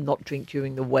or not drink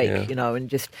during the week, Yeah. and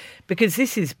just because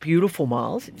this is beautiful,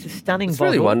 Miles. It's a stunning it's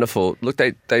bottle. really wonderful. Look,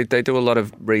 they do a lot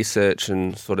of research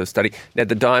and sort of study. Now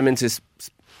the diamonds is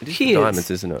the Cheers.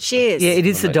 diamonds, isn't it? Cheers. Yeah, it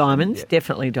is the Amazing. diamonds, Yeah.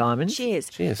 definitely diamonds. Cheers.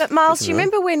 Cheers. But Miles, Good do you to know.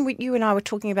 remember when you and I were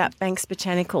talking about Banks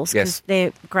Botanicals? Because Yes.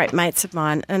 they're great mates of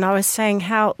mine. And I was saying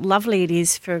how lovely it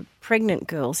is for pregnant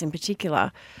girls in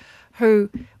particular who,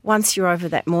 once you're over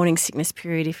that morning sickness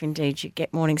period, if indeed you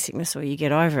get morning sickness or you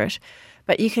get over it,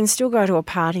 but you can still go to a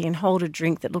party and hold a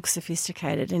drink that looks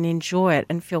sophisticated and enjoy it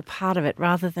and feel part of it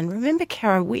rather than, remember,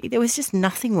 Cara, there was just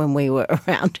nothing when we were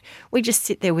around. We just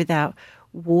sit there with our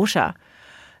water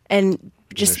and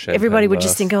just champagne everybody would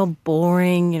just glass. think, oh,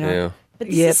 boring, Yeah. But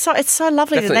it's so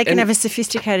lovely that Definitely. they can And- have a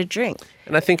sophisticated drink.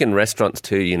 And I think in restaurants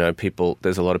too,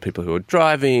 there's a lot of people who are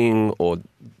driving or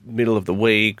middle of the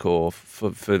week or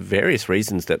for various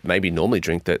reasons that maybe normally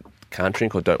drink that can't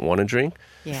drink or don't want to drink.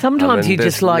 Yeah. Sometimes And you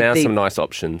there's just like now the some nice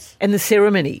options. and the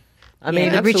ceremony. I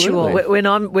mean, the absolutely. ritual. When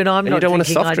I'm And not you don't want a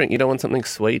drinking, soft drink. You don't want something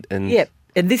sweet. And Yeah,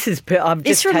 and this is. I've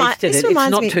just tasted it. It's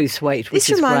not too sweet. Which This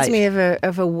is reminds great. me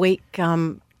of a weak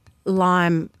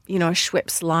lime,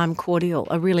 Schweppes lime cordial,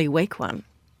 a really weak one.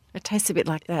 It tastes a bit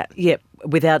like that. Yep,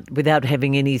 without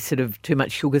having any sort of too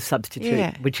much sugar substitute,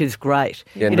 Yeah. which is great.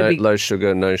 yeah, low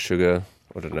sugar, no sugar.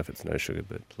 I don't know if it's no sugar,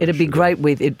 but low It'd be sugar. great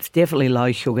with. It's definitely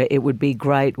low sugar. It would be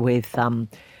great with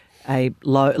a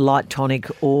light tonic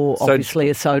or So- obviously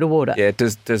a soda water. Yeah, it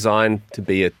is designed to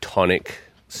be a tonic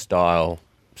style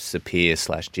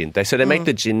Sapir/gin. They make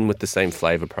the gin with the same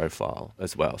flavour profile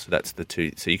as well. So that's the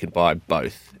two. So you could buy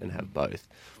both and have both.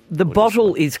 The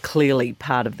bottle is clearly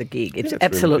part of the gig. It's it's really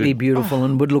absolutely good. beautiful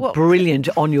and would look brilliant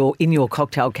in your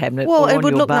cocktail cabinet. Well, or it on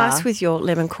would your look bar. nice with your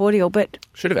lemon cordial, but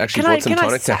Should have actually Can I- bought some can I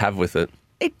tonic to say- have with it.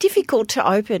 it's difficult to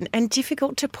open and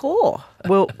difficult to pour.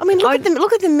 Well, I mean,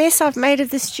 look at the mess I've made of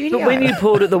the studio. But when you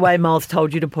poured it the way Miles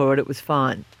told you to pour it, it was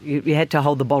fine. You had to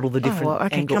hold the bottle the different Oh, well,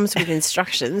 okay, it angle. comes with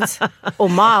instructions. Or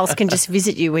Miles can just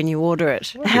visit you when you order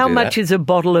it. How do much that. is a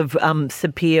bottle of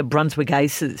Sapir Brunswick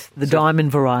Aces, the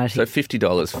diamond variety? So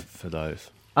 $50 for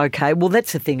those. Okay, well,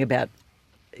 that's the thing about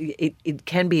it. It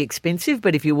can be expensive,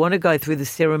 but if you want to go through the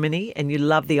ceremony and you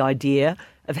love the idea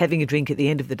of having a drink at the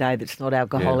end of the day that's not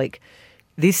alcoholic,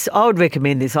 I would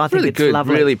recommend this. I think Really it's good,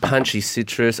 lovely. really punchy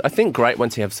citrus. I think great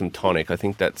once you have some tonic. I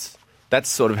think that's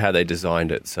sort of how they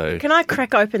designed it. So Can I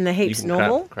crack open the you heaps can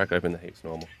normal? crack open the heaps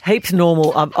normal. Heaps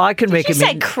Normal. I can Did you say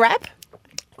recommend. crap?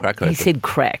 Crack open. He said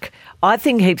crack. I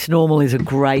think Heaps Normal is a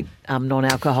great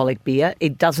non-alcoholic beer.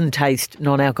 It doesn't taste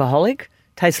non-alcoholic.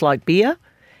 Tastes like beer.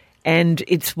 And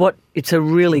it's a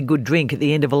really good drink at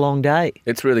the end of a long day.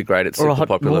 It's really great. It's Or a super hot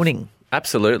popular. morning.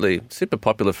 Absolutely. Super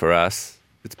popular for us.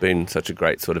 It's been such a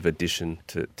great sort of addition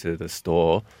to the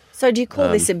store. So do you call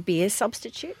this a beer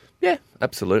substitute? Yeah,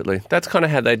 absolutely. That's kind of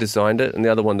how they designed it. And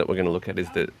the other one that we're going to look at is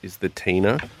the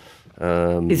Tina.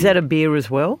 Is that a beer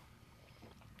as well?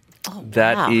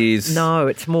 That wow. is No,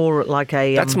 it's more like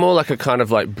a. That's more like a kind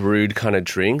of like brewed kind of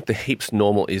drink. The Heaps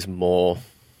Normal is more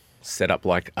set up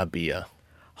like a beer.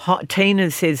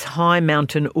 Tina says high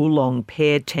mountain oolong,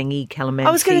 pear, tangy, calamansi,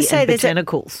 I was going to say and there's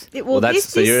botanicals. Well, that's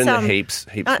so you're in the Heaps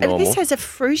Normal. This has a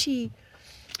fruity.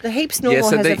 The Heaps Normal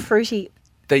so has they- a fruity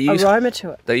They use aroma to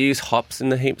it. They use hops in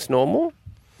the Heaps Normal.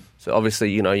 So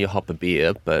obviously, you hop a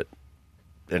beer, but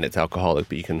then it's alcoholic,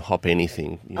 but you can hop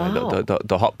anything. You know,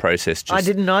 the hop process just... I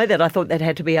didn't know that. I thought that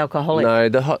had to be alcoholic. No,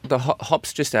 the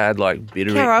hops just add like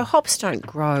bittering... Caro, hops don't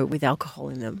grow with alcohol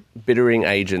in them. Bittering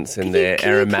agents and their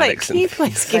aromatics. Can you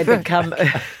please give her... Can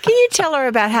you tell her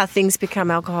about how things become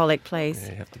alcoholic, please? Yeah,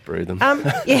 you have to brew them.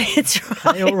 Yeah, it's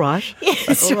right. All right.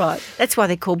 Yes, All right. That's why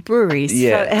they're called breweries.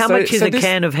 Yeah. So how much is a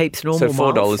can of Heaps Normal, So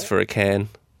 $4 Miles? for a can.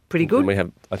 Pretty good. And we have,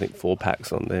 I think, 4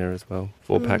 packs on there as well.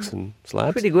 4 packs and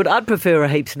slabs. Pretty good. I'd prefer a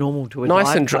Heaps Normal to a Nice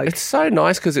Diet and dry. Coke. It's so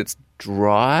nice because it's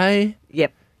dry.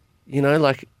 Yep. You know,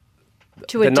 like...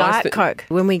 To a the nice Diet Coke.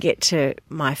 When we get to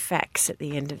my facts at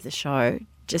the end of the show,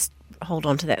 just hold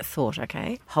on to that thought,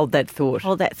 okay? Hold that thought.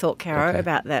 Hold that thought, Caro, Okay.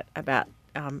 about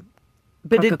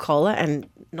But Coca-Cola and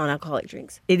non-alcoholic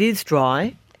drinks. it is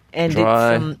dry, and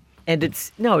Dry.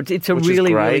 it's a Which is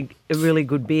really great. really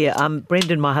good beer.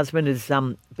 Brendan, my husband, has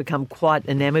become quite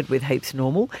enamoured with Heaps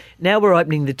Normal. Now we're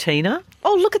opening the Tina.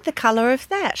 Oh, look at the colour of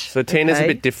that. So Tina's Okay. a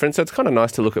bit different, so it's kind of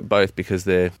nice to look at both because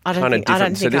they're I don't kind of think- I different.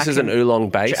 don't So think this I is an can- oolong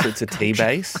base, it's a tea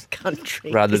base, Can't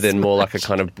drink rather this than more like a much.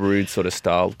 kind of brewed sort of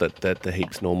style that the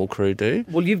Heaps Normal crew do.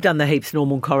 Well, you've done the Heaps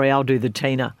Normal, Corey. I'll do the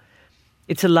Tina.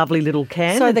 It's a lovely little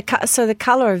can. So the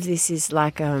colour of this is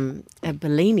like a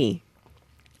Bellini.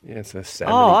 Yeah, it's a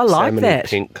salmon, I like salmony that.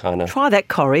 pink kind of. Try that,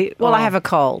 Corey. Well, Oh. I have a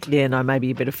cold. Yeah, no, maybe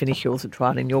you better finish yours and try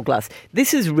it in your glass.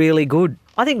 This is really good.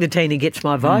 I think the Tina gets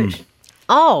my vote.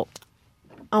 Oh,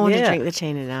 I want to Yeah. drink the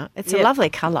Tina now. It's Yeah. a lovely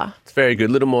colour. It's very good.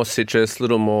 A little more citrus, a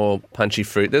little more punchy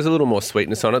fruit. There's a little more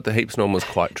sweetness on it. The Heaps Normal is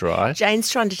quite dry. Jane's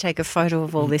trying to take a photo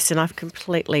of all this, and I've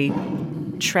completely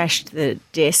trashed the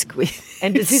desk with.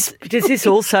 And does this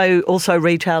also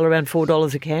retail around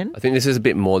 $4 a can? I think this is a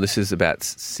bit more. This is about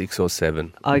 6 or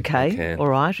 7. Okay, can. all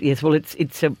right. Yes, well, it's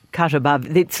a cut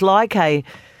above. It's like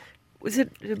was it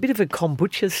a bit of a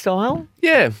kombucha style?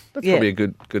 Yeah, that's Yeah. probably a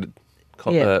good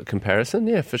comparison.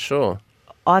 Yeah, for sure.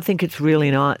 I think it's really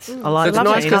nice. I like It's the nice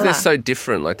lovely Tina. because they're colour. so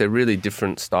different. Like they're really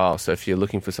different styles. So if you're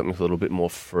looking for something with a little bit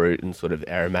more fruit and sort of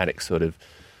aromatic sort of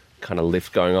kind of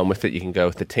lift going on with it, you can go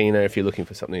with the Tina. If you're looking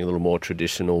for something a little more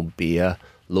traditional beer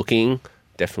looking,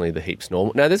 definitely the Heaps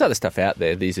Normal. Now there's other stuff out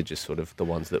there. These are just sort of the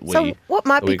ones that we So what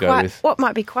might that we be go with. what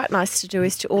might be quite nice to do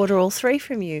is to order all 3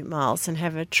 from you, Miles, and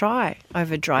have a try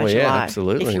over Dry Well, yeah, July.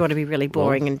 absolutely. If you want to be really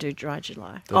boring and do Dry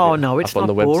July. Oh, no, it's Up on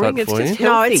not the website boring. It's for just you.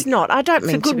 No, healthy. it's not. I don't It's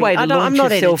mean a good to be. way to I'm launch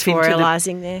not yourself into the-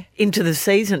 editorialising there. into the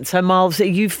season. So, Miles, are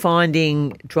you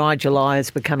finding Dry July is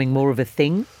becoming more of a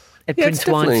thing at Yeah, Prince it's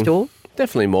Wine definitely- Store?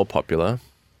 Definitely more popular.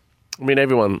 I mean,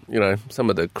 everyone, some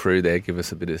of the crew there give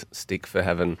us a bit of stick for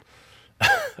having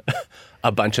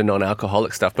a bunch of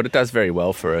non-alcoholic stuff, but it does very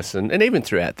well for us. And even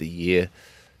throughout the year,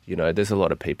 there's a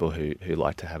lot of people who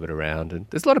like to have it around. And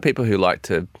there's a lot of people who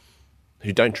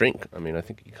don't drink. I mean, I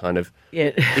think you kind of,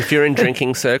 Yeah. if you're in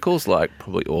drinking circles, like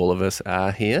probably all of us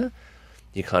are here,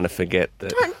 you kind of forget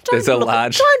that there's a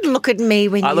large... Don't look at me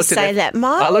when you say at that,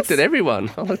 Miles. I looked at everyone.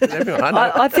 I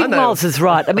know. I think know. Miles is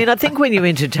right. I mean, I think when you're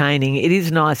entertaining, it is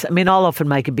nice. I mean, I'll often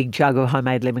make a big jug of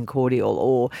homemade lemon cordial,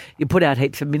 or you put out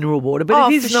heaps of mineral water. But Oh,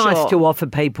 it is for nice sure. to offer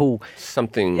people,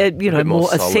 Something a bit more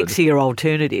a solid. sexier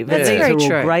alternative. That's And these very are all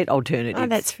true. great alternatives. Oh,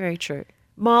 that's very true.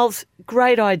 Miles,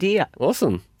 great idea.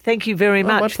 Awesome. Thank you very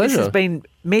my much. This has pleasure. been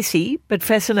messy but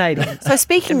fascinating. So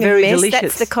speaking And of very mess, delicious.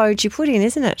 that's the code you put in,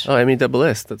 isn't it? Oh,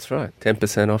 MESS, that's right.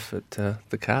 10% off at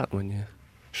the cart when you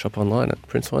shop online at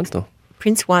Prince Wine Store.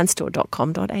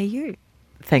 princewinestore.com.au.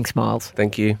 Thanks, Miles.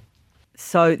 Thank you.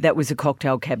 So that was a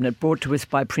cocktail cabinet brought to us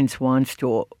by Prince Wine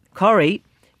Store. Corey,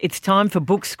 it's time for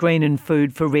book, screen and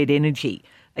food for Red Energy.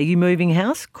 Are you moving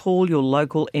house? Call your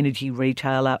local energy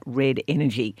retailer, Red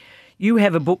Energy. You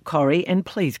have a book, Corey, and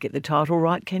please get the title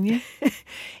right, can you?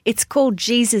 It's called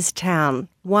Jesus Town.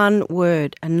 One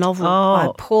word, a novel by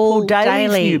Paul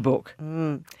Daly's Daly. new book.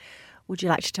 Would you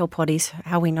like to tell Potties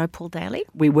how we know Paul Daly?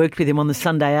 We worked with him on the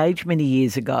Sunday Age many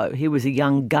years ago. He was a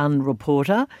young gun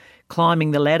reporter climbing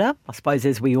the ladder, I suppose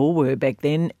as we all were back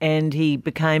then, and he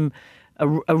became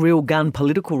a real gun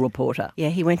political reporter. Yeah,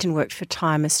 he went and worked for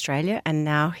Time Australia, and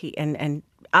now he and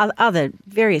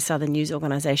various other news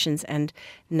organisations, and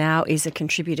now is a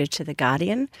contributor to The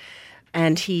Guardian.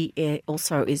 And he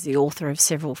also is the author of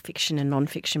several fiction and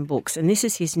non-fiction books. And this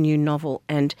is his new novel.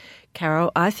 And,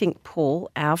 Carol, I think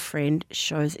Paul, our friend,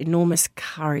 shows enormous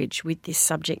courage with this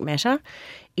subject matter.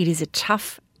 It is a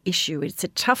tough issue. It's a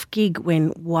tough gig when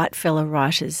white fella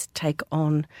writers take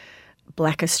on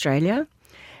Black Australia.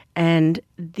 And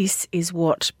this is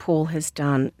what Paul has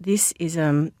done. This is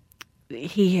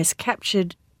he has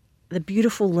captured the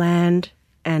beautiful land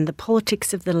and the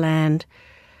politics of the land,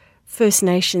 First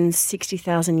Nations,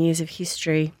 60,000 years of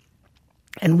history,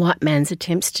 and white man's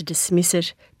attempts to dismiss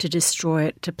it, to destroy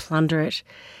it, to plunder it.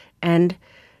 And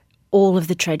all of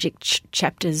the tragic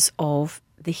chapters of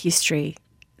the history,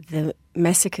 the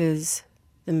massacres,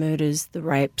 the murders, the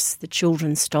rapes, the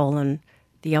children stolen,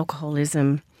 the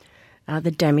alcoholism,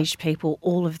 the damaged people,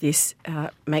 all of this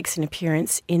makes an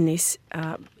appearance in this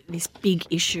this big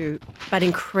issue, but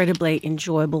incredibly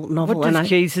enjoyable novel. What does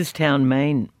Jesus Town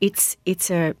mean? It's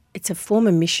a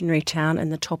former missionary town in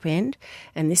the top end,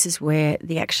 and this is where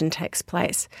the action takes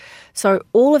place. So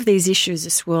all of these issues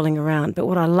are swirling around, but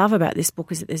what I love about this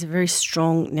book is that there's a very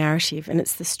strong narrative, and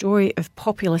it's the story of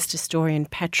populist historian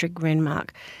Patrick Renmark.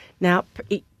 Now,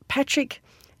 Patrick,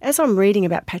 as I'm reading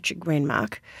about Patrick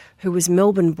Renmark, who was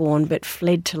Melbourne-born but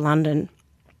fled to London,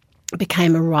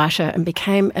 became a writer and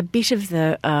became a bit of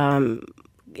the,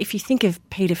 if you think of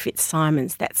Peter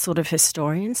Fitzsimons, that sort of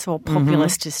historian, so a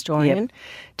populist historian,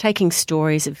 taking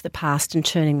stories of the past and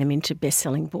turning them into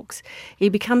best-selling books. He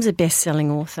becomes a best-selling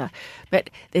author, but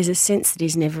there's a sense that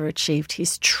he's never achieved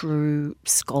his true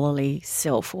scholarly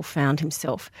self or found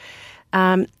himself.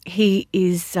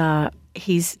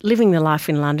 He's living the life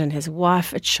in London, has a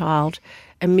wife, a child,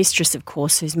 a mistress, of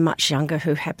course, who's much younger,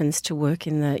 who happens to work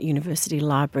in the university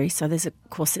library. So there's a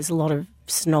lot of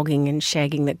snogging and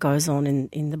shagging that goes on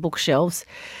in the bookshelves.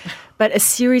 But a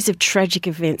series of tragic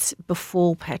events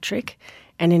befall Patrick,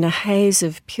 and in a haze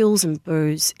of pills and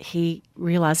booze, he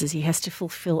realises he has to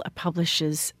fulfil a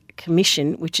publisher's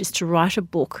commission, which is to write a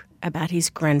book about his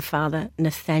grandfather,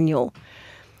 Nathaniel.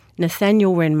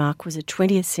 Nathaniel Renmark was a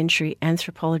 20th century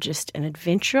anthropologist and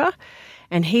adventurer,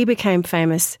 and he became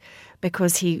famous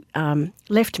because he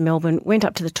left Melbourne, went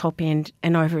up to the top end,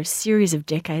 and over a series of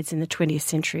decades in the 20th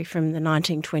century, from the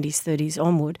 1920s, 30s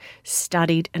onward,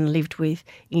 studied and lived with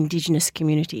Indigenous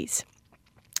communities.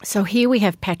 So here we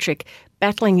have Patrick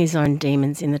battling his own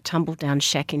demons in the tumble-down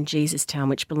shack in Jesus Town,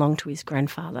 which belonged to his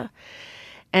grandfather.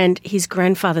 And his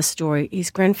grandfather's story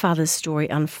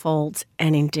unfolds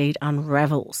and indeed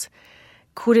unravels.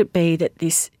 Could it be that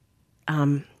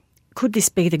could this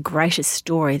be the greatest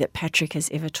story that Patrick has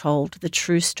ever told, the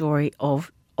true story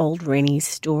of old Rennie's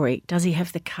story? Does he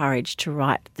have the courage to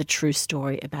write the true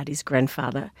story about his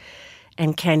grandfather?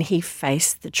 And can he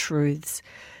face the truths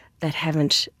that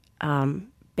haven't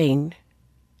come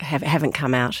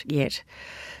out yet?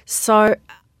 So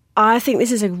I think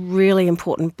this is a really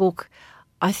important book.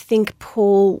 I think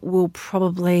Paul will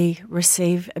probably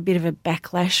receive a bit of a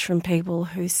backlash from people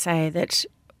who say that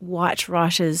white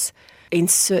writers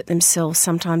insert themselves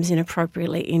sometimes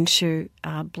inappropriately into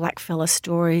blackfella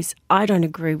stories. I don't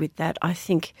agree with that. I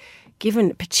think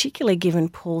particularly given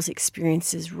Paul's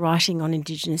experiences writing on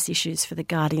Indigenous issues for The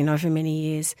Guardian over many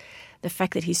years, the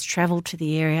fact that he's travelled to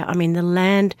the area, I mean, the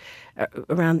land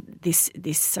around this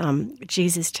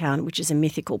Jesus Town, which is a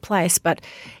mythical place, but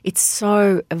it's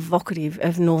so evocative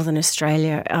of Northern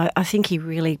Australia. I think he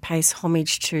really pays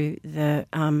homage to the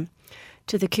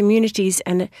communities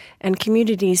and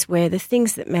communities where the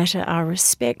things that matter are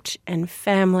respect and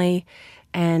family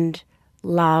and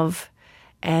love,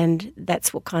 and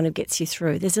that's what kind of gets you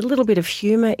through. There's a little bit of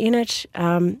humour in it,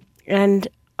 and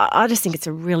I just think it's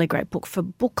a really great book for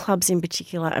book clubs in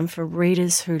particular, and for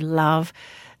readers who love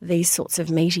these sorts of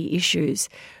meaty issues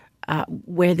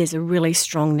where there's a really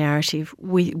strong narrative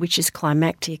which is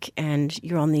climactic and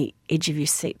you're on the edge of your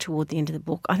seat toward the end of the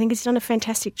book. I think he's done a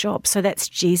fantastic job. So that's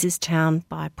Jesus Town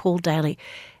by Paul Daly.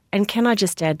 And can I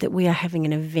just add that we are having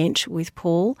an event with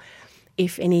Paul,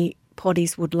 if any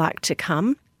potties would like to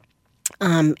come.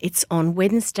 It's on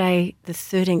Wednesday, the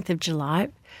 13th of July,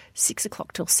 6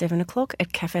 o'clock till 7 o'clock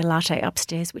at Cafe Latte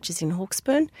upstairs, which is in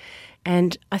Hawkesburn.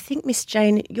 And I think, Miss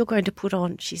Jane, you're going to put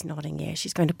on, she's nodding, yeah,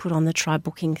 she's going to put on the try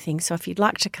booking thing. So if you'd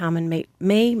like to come and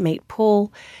meet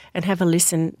Paul and have a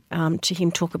listen to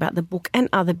him talk about the book and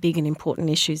other big and important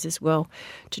issues as well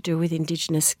to do with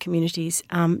Indigenous communities,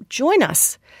 join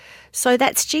us. So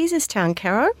that's Jesus Town,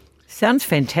 Caro. Sounds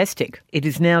fantastic. It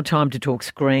is now time to talk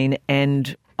screen,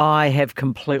 and I have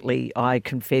completely, I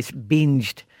confess,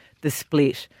 binged The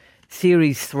Split,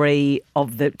 Series 3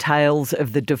 of the Tales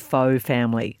of the Defoe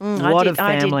family. What a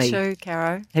family. I did too,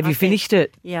 Caro. Have you finished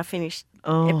it? Yeah, I finished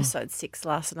episode 6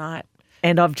 last night.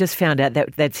 And I've just found out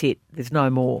that that's it. There's no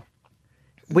more,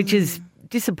 which is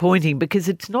disappointing because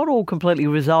it's not all completely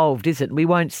resolved, is it? We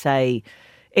won't say.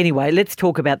 Anyway, let's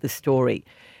talk about the story.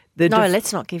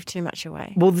 Let's not give too much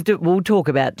away. We'll talk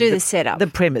about the setup. The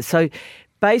premise. So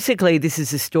basically, this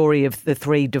is the story of the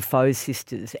 3 Defoe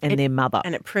sisters and their mother.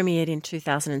 And it premiered in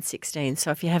 2016. So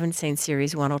if you haven't seen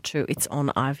Series 1 or 2, it's on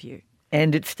iView.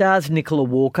 And it stars Nicola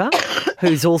Walker,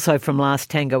 who's also from Last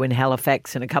Tango in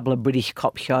Halifax and a couple of British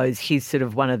cop shows. She's sort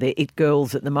of one of the it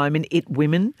girls at the moment, it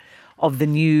women of the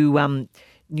new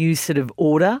sort of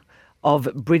order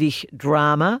of British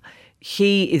drama.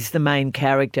 he is the main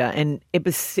character, and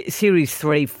Series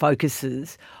 3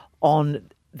 focuses on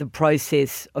the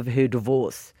process of her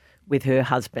divorce with her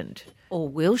husband. Or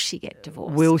will she get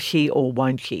divorced? Will she or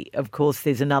won't she? Of course,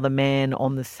 there's another man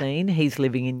on the scene. He's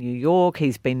living in New York.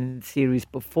 He's been in the series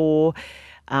before.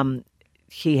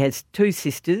 He has two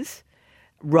sisters,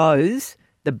 Rose,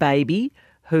 the baby,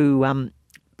 who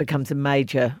becomes a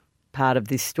major part of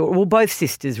this story. Well, both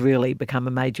sisters really become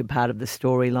a major part of the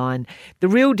storyline. The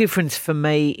real difference for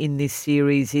me in this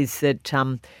series is that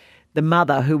the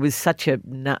mother, who was such a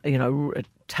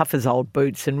tough as old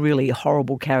boots and really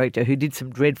horrible character who did some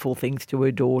dreadful things to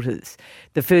her daughters.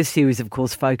 The first series, of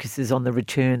course, focuses on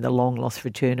the long-lost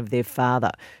return of their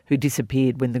father, who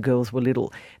disappeared when the girls were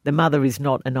little. The mother is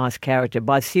not a nice character.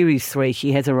 By Series 3,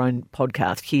 she has her own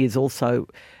podcast. She is also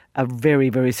a very,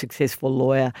 very successful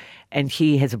lawyer, and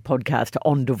she has a podcast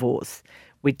on divorce,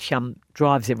 which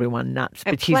drives everyone nuts.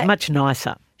 But she's much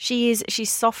nicer. She's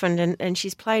softened and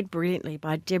she's played brilliantly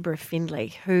by Deborah Findlay,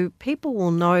 who people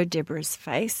will know Deborah's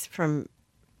face from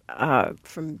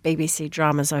BBC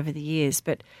dramas over the years,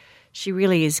 but she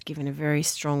really is given a very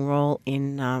strong role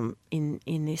in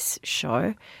this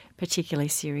show, particularly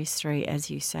Series 3,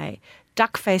 as you say.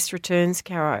 Duckface returns,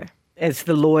 Caro. As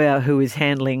the lawyer who is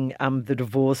handling the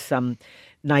divorce,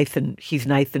 Nathan, he's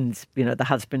Nathan's, the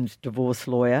husband's divorce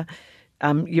lawyer.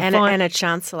 Anna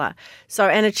Chancellor. So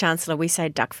Anna Chancellor, we say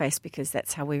duckface because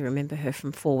that's how we remember her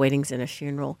from 4 Weddings and a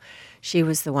Funeral. She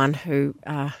was the one who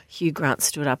Hugh Grant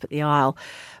stood up at the aisle,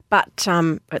 but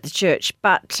at the church.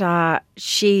 But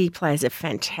she plays a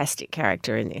fantastic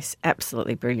character in this.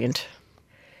 Absolutely brilliant.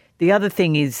 The other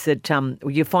thing is that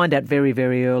you find out very,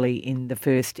 very early in the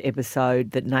first episode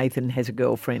that Nathan has a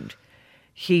girlfriend.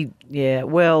 We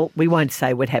won't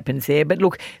say what happens there, but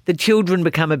look, the children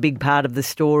become a big part of the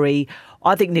story.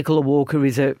 I think Nicola Walker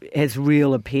has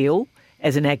real appeal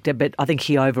as an actor, but I think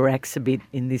he overacts a bit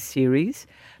in this series.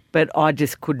 But I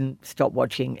just couldn't stop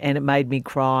watching, and it made me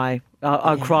cry.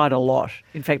 I cried a lot.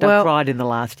 In fact, I cried in the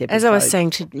last episode. As I was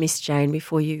saying to Miss Jane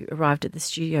before you arrived at the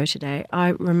studio today, I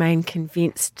remain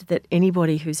convinced that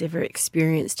anybody who's ever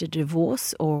experienced a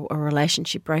divorce or a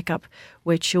relationship breakup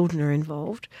where children are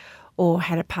involved or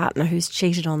had a partner who's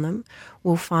cheated on them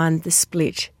will find The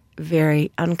Split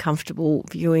very uncomfortable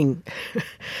viewing,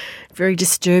 very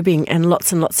disturbing, and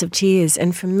lots of tears.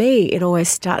 And for me, it always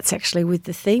starts actually with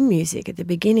the theme music at the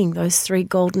beginning, those 3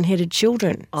 golden-headed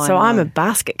children. So I'm a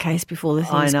basket case before the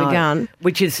thing's begun.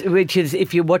 Which is,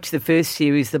 if you watch the first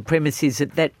series, the premise is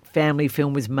that family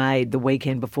film was made the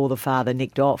weekend before the father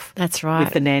nicked off. That's right.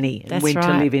 With the nanny and went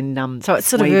to live in so it's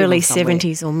sort of early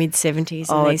 70s or mid-70s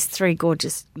and these 3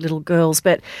 gorgeous little girls.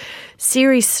 But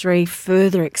Series 3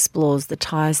 further explores the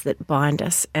ties that bind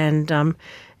us, and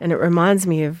it reminds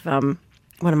me of one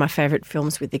of my favourite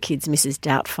films with the kids, Mrs.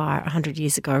 Doubtfire, 100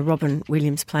 years ago. Robin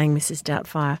Williams playing Mrs.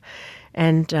 Doubtfire,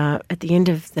 and at the end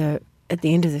of the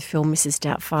film, Mrs.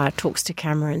 Doubtfire talks to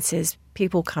camera and says,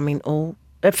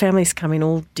 families come in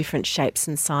all different shapes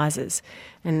and sizes,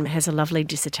 and has a lovely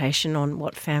dissertation on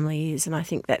what family is, and I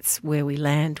think that's where we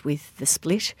land with The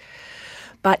Split.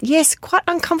 But yes, quite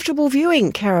uncomfortable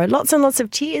viewing, Caro. Lots and lots of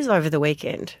tears over the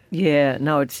weekend. Yeah,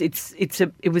 no,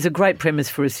 it was a great premise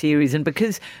for a series, and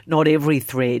because not every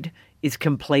thread is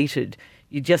completed,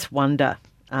 you just wonder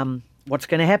what's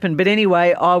going to happen. But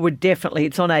anyway, I would definitely.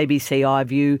 It's on ABC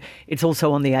iView. It's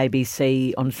also on the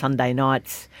ABC on Sunday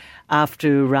nights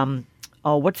after.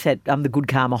 What's that? The Good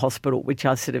Karma Hospital, which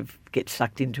I sort of get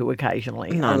sucked into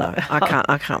occasionally. No,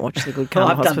 I can't watch the Good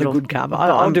Karma Hospital. I've done the Good Karma.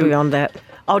 I'll do beyond that.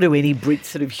 I'll do any Brit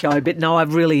sort of show, but no,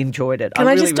 I've really enjoyed it. Can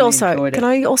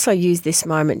I also use this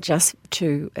moment just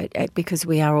to, because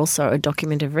we are also a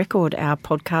document of record, our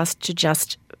podcast, to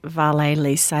just valet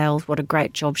Lee Sales. What a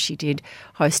great job she did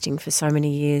hosting for so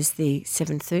many years the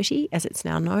 7:30, as it's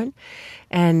now known.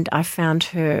 And I found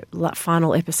her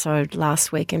final episode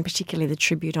last week, and particularly the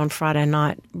tribute on Friday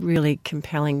night, really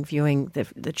compelling viewing,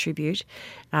 the tribute.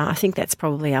 I think that's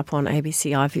probably up on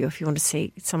ABC iView if you want to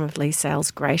see some of Lee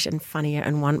Sales' great and funnier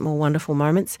and more wonderful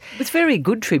moments. It was a very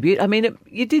good tribute. I mean,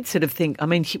 you did sort of think,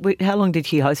 how long did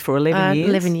she host for? 11 years?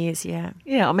 11 years, yeah.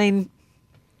 Yeah, I mean,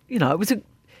 it was a...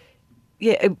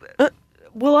 Yeah,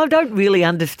 well, I don't really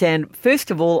understand.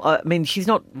 First of all, I mean, she's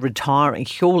not retiring.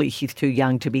 Surely she's too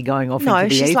young to be going off into the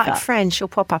ether. No, she's like Fran. She'll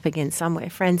pop up again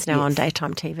somewhere. Fran's now on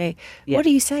daytime TV. Yep. What are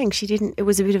you saying? She didn't... It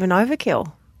was a bit of an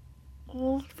overkill.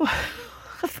 Oh,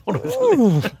 I thought it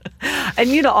was...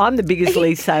 And, I'm the biggest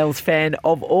Lee Sales fan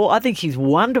of all. I think she's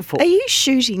wonderful. Are you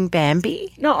shooting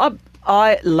Bambi? No,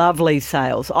 I love Lee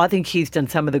Sales. I think she's done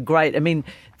some of the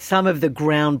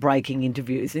groundbreaking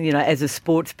interviews. And, as a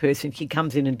sports person, she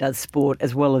comes in and does sport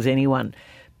as well as anyone.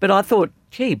 But I thought,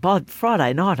 gee, by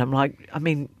Friday night, I'm like, I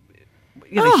mean,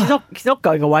 she's not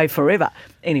going away forever.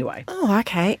 Anyway. Oh,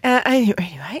 okay.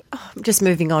 Anyway, I'm just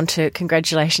moving on to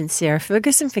congratulations, Sarah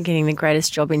Ferguson, for getting the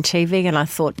greatest job in TV. And I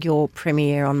thought your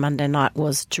premiere on Monday night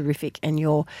was terrific, and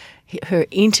her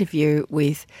interview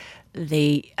with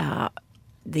the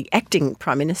acting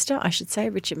Prime Minister, I should say,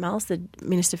 Richard Marles, the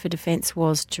Minister for Defence,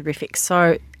 was terrific.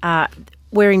 So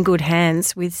we're in good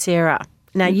hands with Sarah.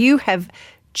 Now, you have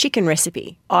chicken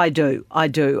recipe. I do.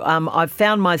 I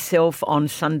found myself on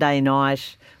Sunday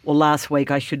night, or last week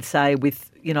I should say,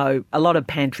 with, a lot of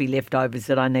pantry leftovers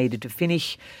that I needed to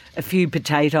finish, a few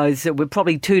potatoes that were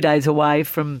probably 2 days away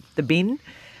from the bin,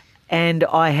 and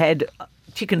I had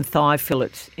chicken thigh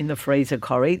fillets in the freezer,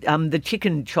 Corrie. The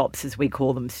chicken chops, as we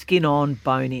call them, skin on,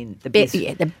 bone in. The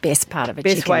best part of a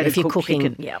best chicken way to if you're cook cooking.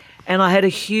 Chicken. Yeah. And I had a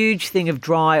huge thing of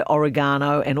dry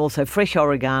oregano and also fresh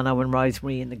oregano and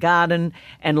rosemary in the garden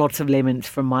and lots of lemons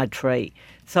from my tree.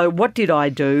 So what did I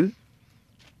do?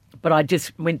 But I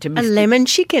just went to a lemon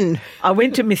chicken. I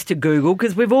went to Mr. Google,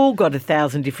 because we've all got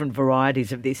 1,000 different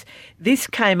varieties of this. This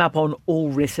came up on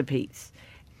All Recipes.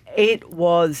 It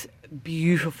was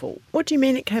beautiful. What do you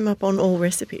mean it came up on All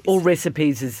Recipes? All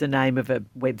Recipes is the name of a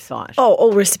website. Oh,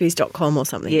 allrecipes.com or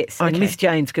something. Yes, okay. And Miss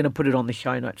Jane's going to put it on the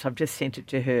show notes. I've just sent it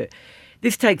to her.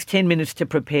 This takes 10 minutes to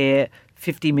prepare,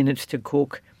 50 minutes to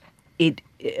cook.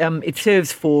 It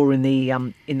serves 4 in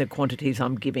the quantities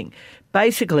I'm giving.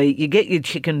 Basically, you get your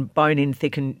chicken bone-in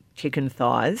thickened chicken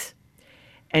thighs,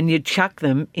 and you chuck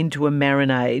them into a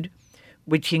marinade,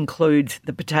 which includes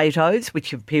the potatoes,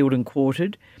 which you've peeled and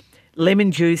quartered,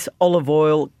 lemon juice, olive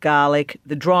oil, garlic,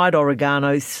 the dried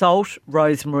oregano, salt,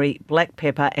 rosemary, black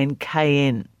pepper and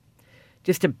cayenne.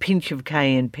 Just a pinch of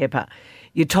cayenne pepper.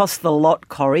 You toss the lot,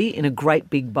 Corrie, in a great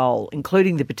big bowl,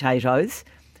 including the potatoes,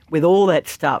 with all that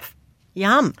stuff.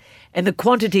 Yum. And the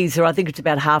quantities are, I think it's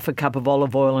about half a cup of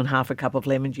olive oil and half a cup of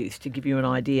lemon juice, to give you an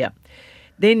idea.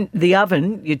 Then the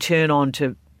oven you turn on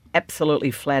to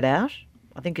absolutely flat out.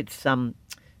 I think it's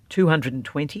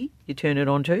 220 you turn it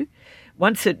on to.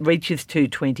 Once it reaches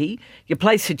 220, you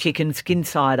place the chicken skin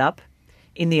side up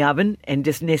in the oven and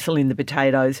just nestle in the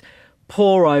potatoes,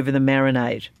 pour over the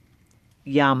marinade.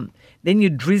 Yum. Then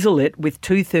you drizzle it with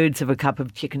 2/3 of a cup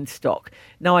of chicken stock.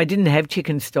 Now, I didn't have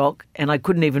chicken stock and I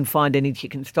couldn't even find any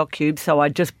chicken stock cubes, so I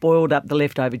just boiled up the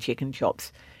leftover chicken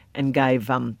chops and gave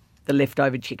the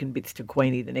leftover chicken bits to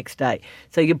Queenie the next day.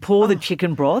 So you pour the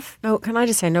chicken broth. Oh, can I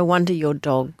just say, no wonder your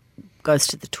dog goes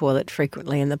to the toilet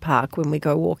frequently in the park when we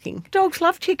go walking. Dogs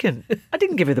love chicken. I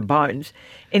didn't give her the bones.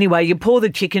 Anyway, you pour the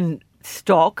chicken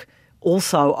stock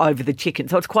also over the chicken.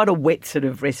 So it's quite a wet sort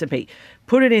of recipe.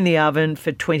 Put it in the oven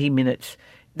for 20 minutes.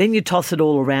 Then you toss it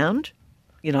all around,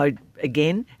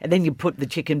 again, and then you put the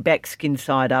chicken back skin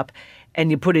side up and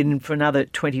you put it in for another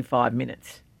 25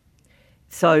 minutes.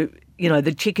 So,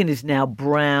 the chicken is now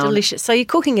brown. Delicious. So you're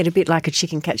cooking it a bit like a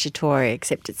chicken cacciatore,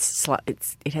 except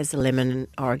it has the lemon and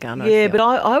oregano. Yeah, feel. but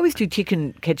I always do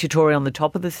chicken cacciatore on the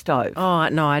top of the stove. Oh,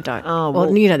 no, I don't. Oh,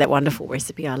 well, that wonderful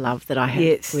recipe I love that I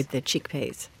have with the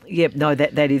chickpeas. Yep, no,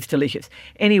 that is delicious.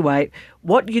 Anyway,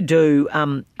 what you do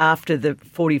after the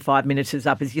 45 minutes is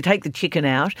up is you take the chicken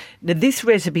out. Now, this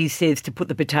recipe says to put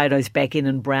the potatoes back in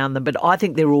and brown them, but I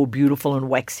think they're all beautiful and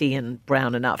waxy and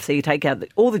brown enough. So you take out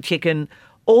all the chicken,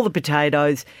 all the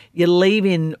potatoes, you leave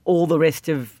in all the rest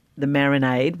of the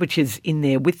marinade, which is in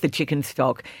there with the chicken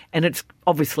stock, and it's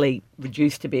obviously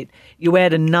reduced a bit. You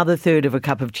add another 1/3 of a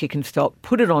cup of chicken stock,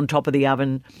 put it on top of the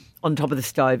oven, on top of the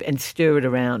stove, and stir it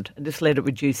around and just let it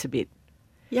reduce a bit.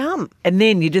 Yum. And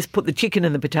then you just put the chicken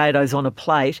and the potatoes on a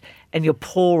plate and you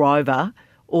pour over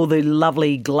all the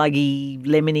lovely gluggy,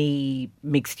 lemony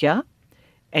mixture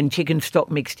and chicken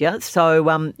stock mixture. So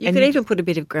you could even put a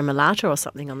bit of gremolata or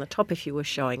something on the top if you were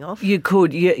showing off. You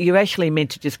could. You're actually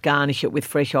meant to just garnish it with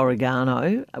fresh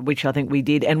oregano, which I think we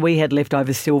did, and we had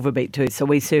leftover silver beet too, so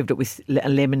we served it with a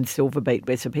lemon silver beet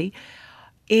recipe.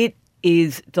 It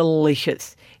is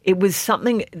delicious. It was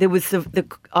something. There was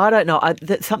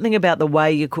something about the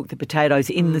way you cook the potatoes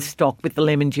in the stock with the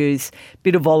lemon juice,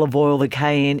 bit of olive oil, the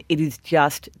cayenne. It is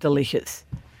just delicious.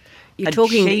 You're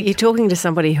talking to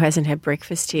somebody who hasn't had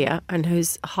breakfast here and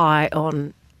who's high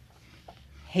on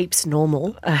heaps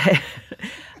normal.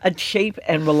 A cheap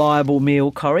and reliable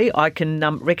meal, Corrie. I can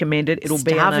recommend it. It'll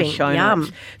be on our show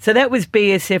notes. So that was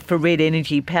BSF for Red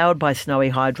Energy, powered by Snowy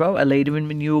Hydro, a leader in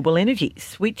renewable energy.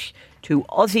 Switch to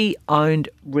Aussie-owned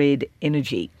Red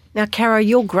Energy. Now, Caro,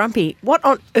 you're grumpy. What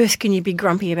on earth can you be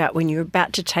grumpy about when you're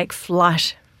about to take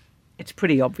flight? It's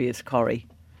pretty obvious, Corrie.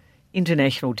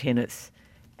 International tennis.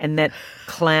 and that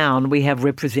clown we have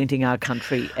representing our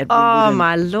country at Oh, Wimbledon.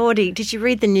 my lordy. Did you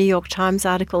read the New York Times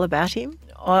article about him?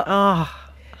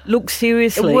 Look, The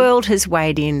seriously, world has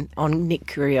weighed in on Nick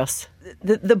Kyrgios.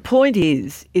 the point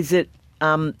is that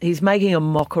he's making a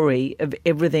mockery of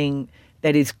everything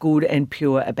that is good and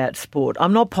pure about sport.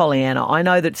 I'm not Pollyanna. I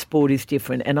know that sport is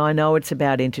different, and I know it's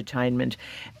about entertainment.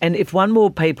 And if one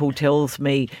more people tells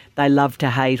me they love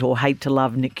to hate or hate to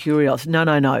love Nick Kyrgios,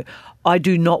 no. I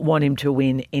do not want him to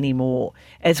win anymore.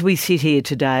 As we sit here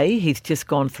today, he's just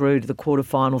gone through to the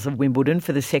quarterfinals of Wimbledon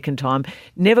for the second time.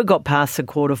 Never got past the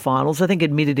quarterfinals. I think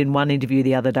admitted in one interview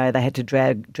the other day they had to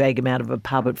drag him out of a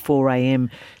pub at 4 a.m.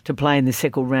 to play in the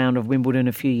second round of Wimbledon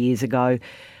a few years ago.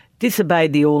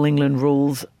 Disobeyed the All England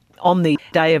rules on the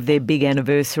day of their big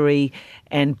anniversary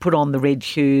and put on the red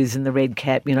shoes and the red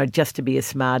cap, just to be a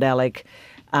smart aleck.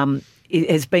 It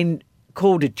has been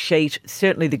called a cheat.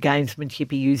 Certainly the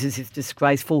gamesmanship he uses is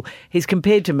disgraceful. He's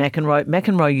compared to McEnroe.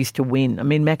 McEnroe used to win. I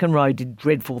mean, McEnroe did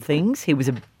dreadful things. He was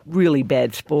a really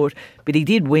bad sport, but he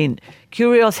did win.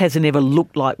 Kyrgios hasn't ever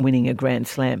looked like winning a Grand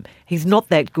Slam. He's not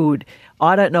that good.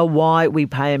 I don't know why we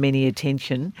pay him any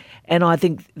attention, and I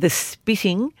think the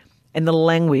spitting and the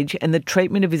language and the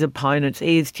treatment of his opponents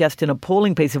is just an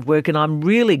appalling piece of work, and I'm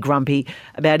really grumpy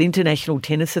about international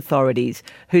tennis authorities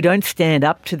who don't stand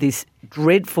up to this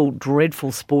dreadful,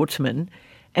 dreadful sportsman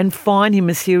and fine him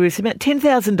a serious amount.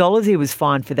 $10,000 he was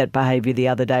fined for that behaviour the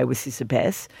other day with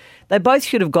Tsitsipas. They both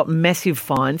should have got massive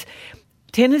fines.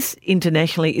 Tennis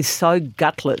internationally is so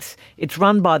gutless. It's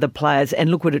run by the players, and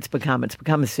look what it's become. It's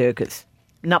become a circus.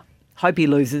 Nope. Hope he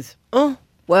loses. Oh,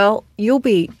 well, you'll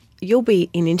be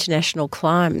in international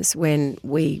climes when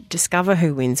we discover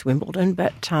who wins Wimbledon,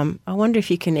 but I wonder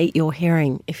if you can eat your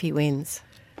herring if he wins.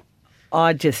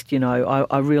 I just,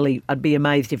 I'd be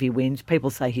amazed if he wins. People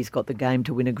say he's got the game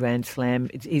to win a Grand Slam.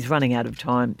 He's running out of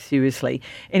time, seriously.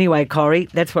 Anyway, Corrie,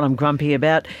 that's what I'm grumpy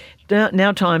about.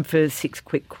 Now time for 6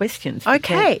 quick questions.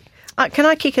 Okay. Can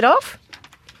I kick it off?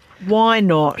 Why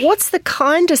not? What's the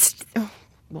kindest...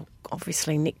 Well,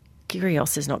 obviously, Nick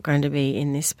Kyrgios is not going to be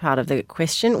in this part of the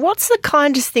question. What's the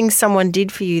kindest thing someone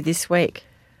did for you this week?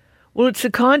 Well, it's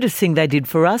the kindest thing they did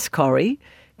for us, Corrie,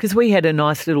 because we had a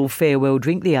nice little farewell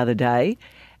drink the other day,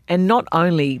 and not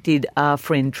only did our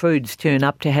friend Trudes turn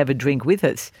up to have a drink with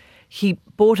us, he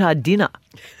bought our dinner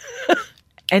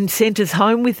and sent us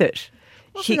home with it.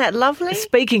 Wasn't that lovely?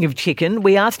 Speaking of chicken,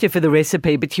 we asked her for the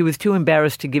recipe, but she was too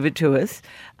embarrassed to give it to us.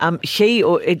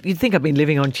 You'd think I've been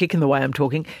living on chicken the way I'm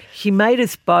talking. She made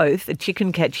us both a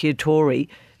chicken cacciatore,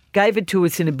 gave it to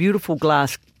us in a beautiful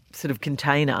glass sort of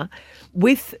container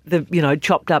with the,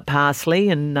 chopped up parsley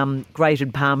and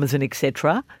grated parmesan,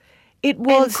 etc. It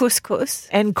was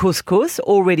And couscous,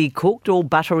 already cooked, all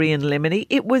buttery and lemony.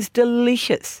 It was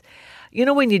delicious.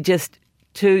 When you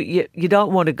you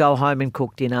don't want to go home and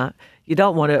cook dinner. You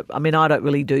don't want to, I don't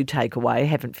really do takeaway,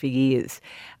 haven't for years.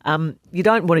 You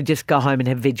don't want to just go home and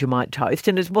have Vegemite toast.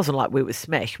 And it wasn't like we were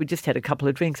smashed. We just had a couple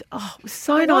of drinks. Oh, it was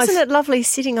so nice. Wasn't it lovely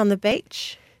sitting on the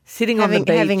beach? On the beach.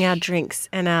 Having our drinks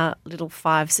and our little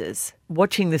fiveses.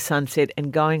 Watching the sunset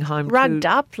and going home rugged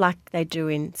up like they do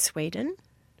in Sweden.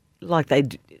 Like they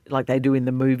do in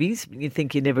the movies. You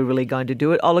think you're never really going to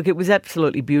do it. Oh, look, it was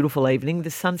absolutely beautiful evening.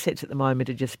 The sunsets at the moment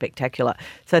are just spectacular.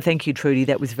 So thank you, Trudy.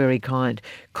 That was very kind.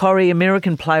 Corrie,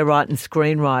 American playwright and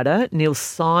screenwriter Neil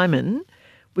Simon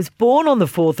was born on the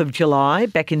 4th of July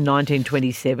back in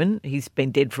 1927. He's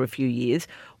been dead for a few years.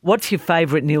 What's your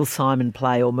favourite Neil Simon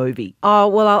play or movie? Oh,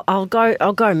 well, I'll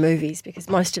go movies because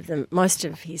most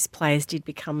of his plays did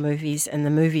become movies, and the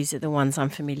movies are the ones I'm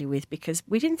familiar with because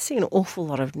we didn't see an awful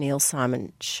lot of Neil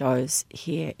Simon shows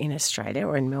here in Australia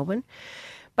or in Melbourne.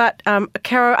 But,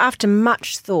 Caro, after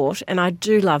much thought, and I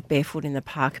do love Barefoot in the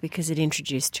Park because it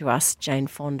introduced to us Jane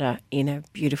Fonda in a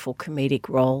beautiful comedic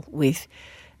role with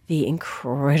the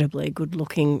incredibly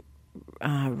good-looking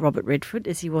Robert Redford,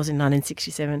 as he was in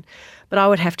 1967. But I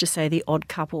would have to say The Odd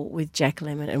Couple with Jack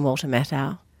Lemmon and Walter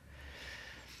Matthau.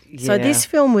 Yeah. So this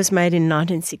film was made in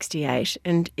 1968,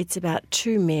 and it's about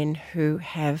two men who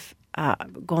have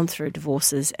gone through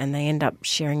divorces and they end up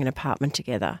sharing an apartment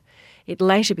together. It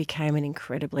later became an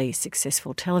incredibly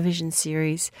successful television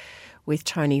series with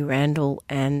Tony Randall,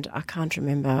 and I can't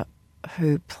remember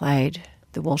who played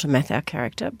the Walter Matthau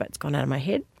character, but it's gone out of my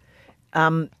head.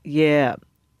 Yeah,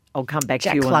 I'll come back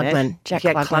Jack to you Klugman. on that. Jack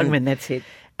Klugman, that's it.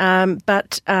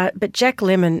 But Jack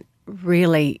Lemmon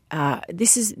really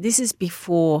this is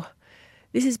before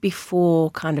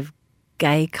kind of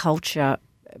gay culture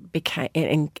became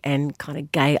and kind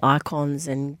of gay icons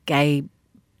and gay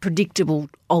predictable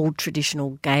old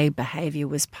traditional gay behaviour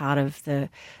was part of the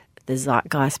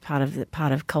zeitgeist,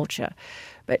 part of culture.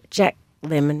 But Jack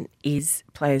Lemmon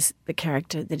plays the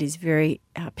character that is very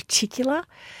particular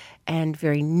and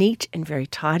very neat and very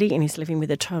tidy, and he's living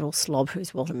with a total slob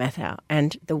who's Walter Matthau.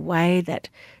 And the way that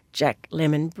Jack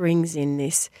Lemmon brings in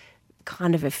this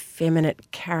kind of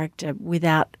effeminate character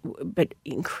but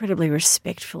incredibly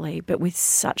respectfully, but with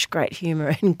such great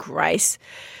humour and grace.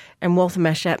 And Walter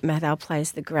Matthau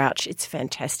plays the Grouch. It's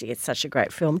fantastic. It's such a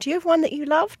great film. Do you have one that you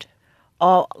loved?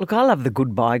 Oh, look, I love The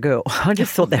Goodbye Girl. I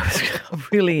just thought that was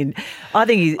really...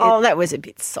 that was a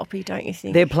bit soppy, don't you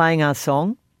think? They're playing our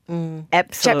song.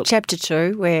 Absolutely. Chapter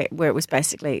 2, where it was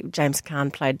basically James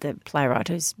Caan played the playwright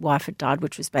whose wife had died,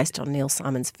 which was based on Neil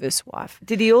Simon's first wife,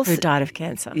 who died of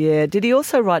cancer. Yeah. Did he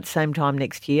also write Same Time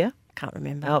Next Year? Can't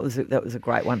remember. Oh, that was a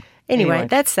great one. Anyway,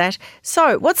 that's that.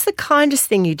 So what's the kindest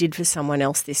thing you did for someone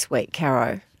else this week,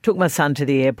 Caro? Took my son to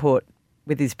the airport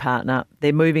with his partner.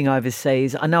 They're moving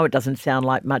overseas. I know it doesn't sound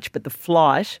like much, but the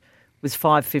flight was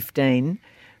 5:15.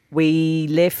 We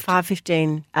left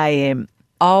 5:15 a.m.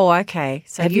 Oh, okay.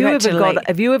 So have you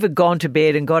ever gone to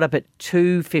bed and got up at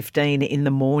 2:15 in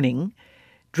the morning,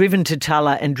 driven to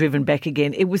Tulla and driven back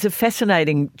again? It was a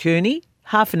fascinating journey.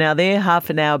 Half an hour there, half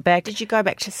an hour back. Did you go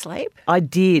back to sleep? I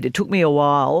did. It took me a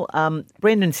while.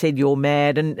 Brendan said, you're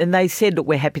mad. And they said, look,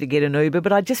 we're happy to get an Uber.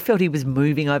 But I just felt he was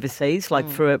moving overseas,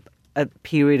 for a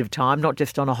period of time, not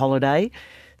just on a holiday.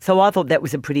 So I thought that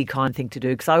was a pretty kind thing to do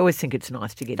because I always think it's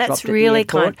nice to get dropped at the airport. That's really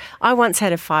kind. I once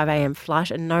had a 5 a.m. flight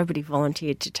and nobody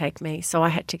volunteered to take me, so I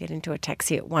had to get into a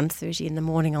taxi at 1:30 in the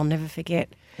morning. I'll never forget.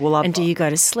 And do you go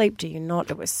to sleep? Do you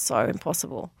not? It was so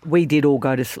impossible. We did all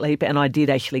go to sleep and I did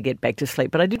actually get back to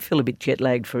sleep, but I did feel a bit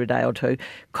jet-lagged for a day or two.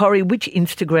 Corrie, which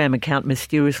Instagram account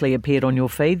mysteriously appeared on your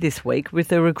feed this week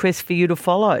with a request for you to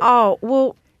follow? Oh,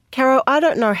 well, Caro, I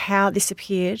don't know how this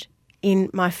appeared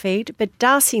in my feed, but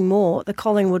Darcy Moore, the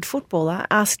Collingwood footballer,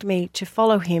 asked me to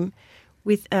follow him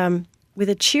with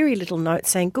a cheery little note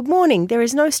saying, "Good morning, there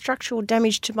is no structural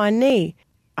damage to my knee."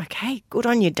 Okay, good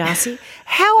on you, Darcy.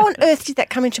 How on earth did that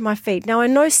come into my feed? Now, I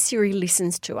know Siri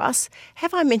listens to us.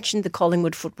 Have I mentioned the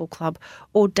Collingwood Football Club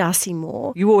or Darcy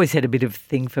Moore? You always had a bit of a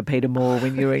thing for Peter Moore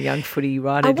when you were a young footy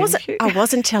writer, didn't you? I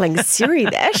wasn't telling Siri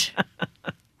that.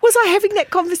 Was I having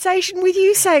that conversation with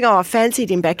you saying, I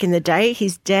fancied him back in the day?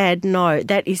 His dad? No,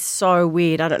 that is so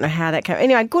weird. I don't know how that came.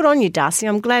 Anyway, good on you, Darcy.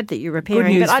 I'm glad that you're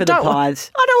repairing. Good news for the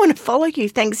Pies. I don't want to follow you.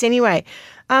 Thanks anyway.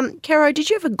 Caro, did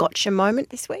you have a gotcha moment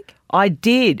this week? I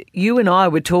did. You and I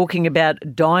were talking about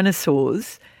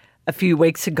dinosaurs a few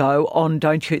weeks ago on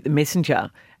Don't Shoot the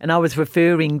Messenger, and I was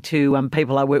referring to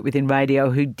people I work with in radio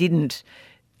who didn't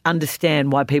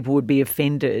understand why people would be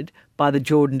offended by the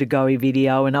Jordan De Goey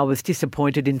video, and I was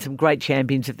disappointed in some great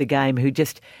champions of the game who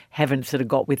just haven't sort of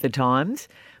got with the times.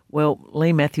 Well,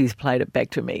 Lee Matthews played it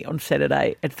back to me on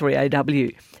Saturday at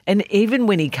 3AW. And even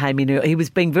when he came in, he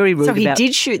was being very rude. So he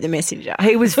did shoot the messenger.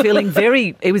 He was being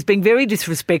very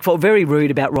disrespectful, very rude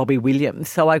about Robbie Williams.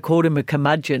 So I called him a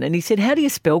curmudgeon. And he said, "How do you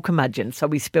spell curmudgeon?" So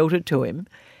we spelt it to him.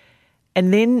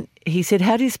 And then he said,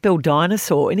 "How do you spell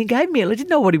dinosaur?" And he gave me I didn't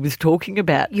know what he was talking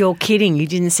about. You're kidding. You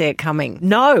didn't see it coming.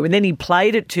 No. And then he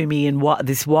played it to me in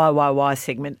this YYY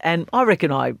segment. And I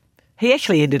reckon he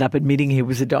actually ended up admitting he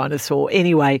was a dinosaur.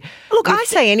 Anyway. Look, I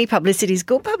say any publicity is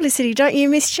good publicity, don't you,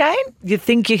 Miss Jane? You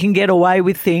think you can get away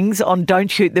with things on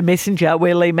Don't Shoot the Messenger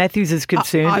where Lee Matthews is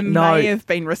concerned? I No. may have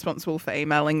been responsible for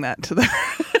emailing that to them.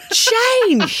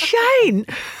 Shane.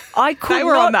 They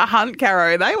were on the hunt,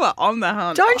 Caro. They were on the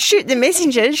hunt. Don't shoot the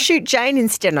messenger. Shoot Jane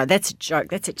instead. No, that's a joke.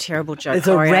 That's a terrible joke. There's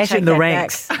a rat in the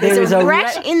ranks. There's a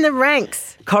rat in the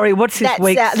ranks. Corrie, what's this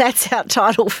week's... That's our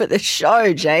title for the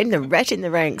show, Jane, the rat in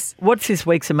the ranks. What's this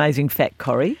week's amazing fact,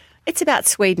 Corrie? It's about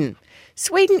Sweden.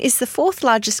 Sweden is the fourth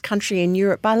largest country in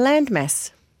Europe by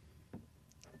landmass.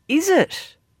 Is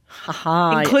it?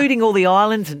 Including all the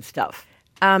islands and stuff.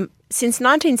 Since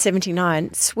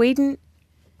 1979,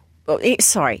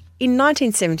 in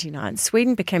 1979,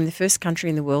 Sweden became the first country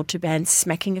in the world to ban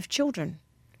smacking of children.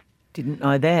 Didn't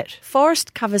know that.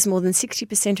 Forest covers more than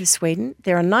 60% of Sweden.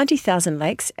 There are 90,000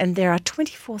 lakes and there are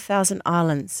 24,000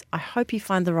 islands. I hope you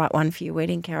find the right one for your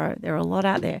wedding, Caro. There are a lot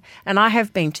out there. And I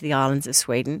have been to the islands of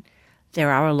Sweden. There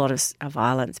are a lot of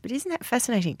islands. But isn't that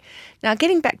fascinating? Now,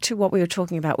 getting back to what we were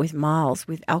talking about with Miles,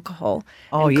 with alcohol.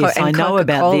 Oh, yes, I know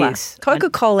about this.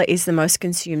 Coca-Cola is the most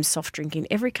consumed soft drink in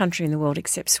every country in the world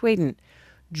except Sweden.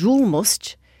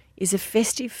 Julmust is a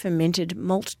festive fermented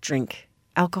malt drink,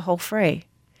 alcohol-free.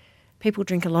 People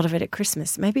drink a lot of it at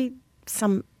Christmas. Maybe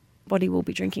some everybody will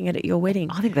be drinking it at your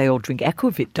wedding. I think they all drink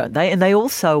aquavit, don't they? And they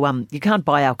also, you can't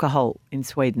buy alcohol in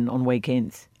Sweden on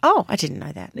weekends. Oh, I didn't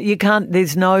know that. You can't,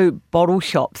 there's no bottle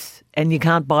shops and you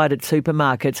can't buy it at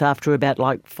supermarkets after about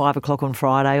like 5 o'clock on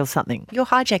Friday or something. You're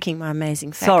hijacking my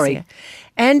amazing facts Sorry. here.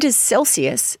 Anders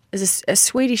Celsius, as a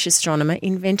Swedish astronomer,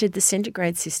 invented the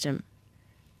centigrade system.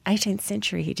 18th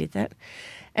century he did that.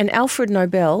 And Alfred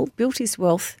Nobel built his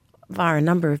wealth via a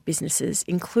number of businesses,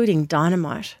 including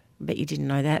dynamite. I bet you didn't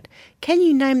know that. Can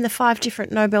you name the 5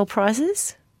 different Nobel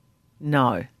Prizes?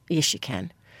 No. Yes, you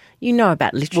can. You know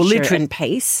about literature and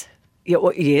peace. Yeah,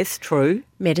 well, yes, true.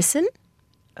 Medicine,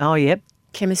 Oh, yep.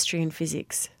 chemistry and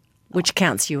physics, which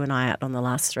counts you and I out on the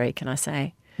last 3, can I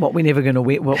say? What we're never going to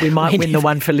win. What we might win the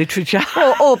one for literature.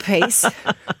 Or peace.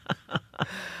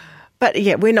 But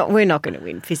yeah, we're not going to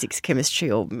win physics,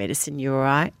 chemistry or medicine, you or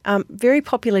I. Very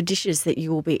popular dishes that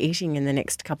you will be eating in the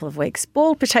next couple of weeks.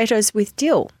 Boiled potatoes with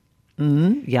dill.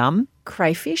 Yum.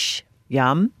 Crayfish.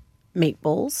 Yum.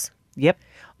 Meatballs. Yep.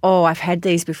 Oh, I've had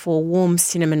these before, warm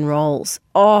cinnamon rolls.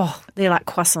 Oh, they're like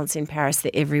croissants in Paris.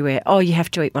 They're everywhere. Oh, you have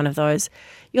to eat one of those.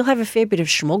 You'll have a fair bit of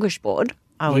smorgasbord,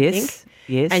 I would think.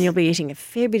 Yes. And you'll be eating a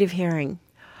fair bit of herring.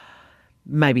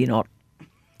 Maybe not.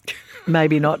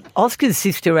 Maybe not. Oscar's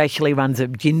sister actually runs a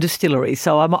gin distillery,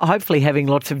 so I'm hopefully having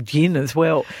lots of gin as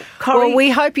well. Corrie, Well,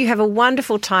 we hope you have a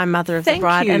wonderful time, Mother of the Thank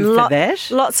Bride. you and for that.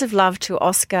 Lots of love to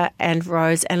Oscar and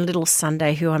Rose and little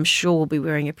Sunday, who I'm sure will be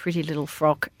wearing a pretty little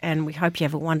frock. And we hope you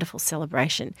have a wonderful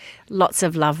celebration. Lots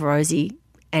of love, Rosie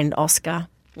and Oscar.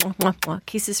 Mwah, mwah, mwah.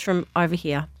 Kisses from over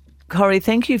here. Corrie,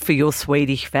 thank you for your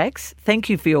Swedish facts. Thank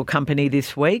you for your company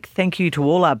this week. Thank you to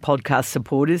all our podcast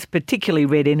supporters, particularly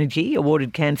Red Energy,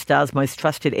 awarded CanStar's most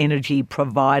trusted energy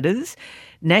providers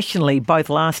nationally, both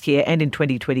last year and in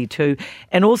 2022,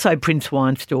 and also Prince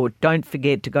Wine Store. Don't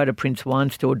forget to go to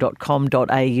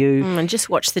princewinestore.com.au. And just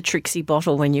watch the Trixie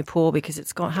bottle when you pour, because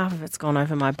half of it's gone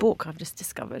over my book, I've just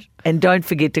discovered. And don't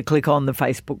forget to click on the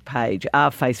Facebook page, our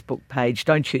Facebook page.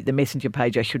 Don't shoot the messenger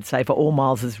page, I should say, for all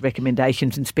Miles's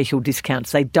recommendations and special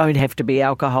discounts. They don't have to be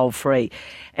alcohol-free.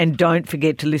 And don't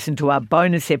forget to listen to our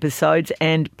bonus episodes.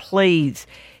 And please,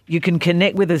 you can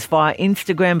connect with us via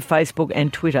Instagram, Facebook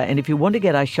and Twitter. And if you want to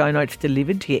get our show notes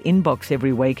delivered to your inbox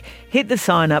every week, hit the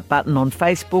sign up button on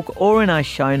Facebook or in our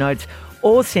show notes,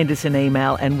 or send us an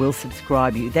email and we'll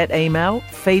subscribe you. That email,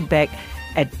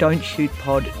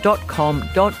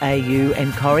 feedback@don'tshootpod.com.au.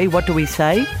 And Corrie, what do we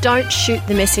say? Don't shoot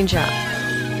the messenger.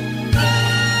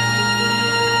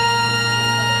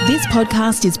 This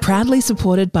podcast is proudly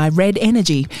supported by Red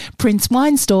Energy, Prince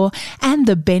Wine Store and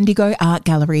the Bendigo Art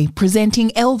Gallery,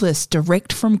 presenting Elvis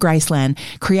direct from Graceland.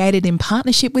 Created in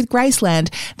partnership with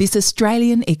Graceland, this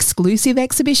Australian exclusive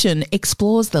exhibition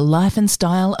explores the life and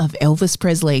style of Elvis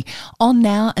Presley. On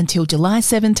now until July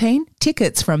 17,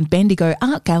 tickets from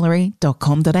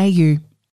bendigoartgallery.com.au.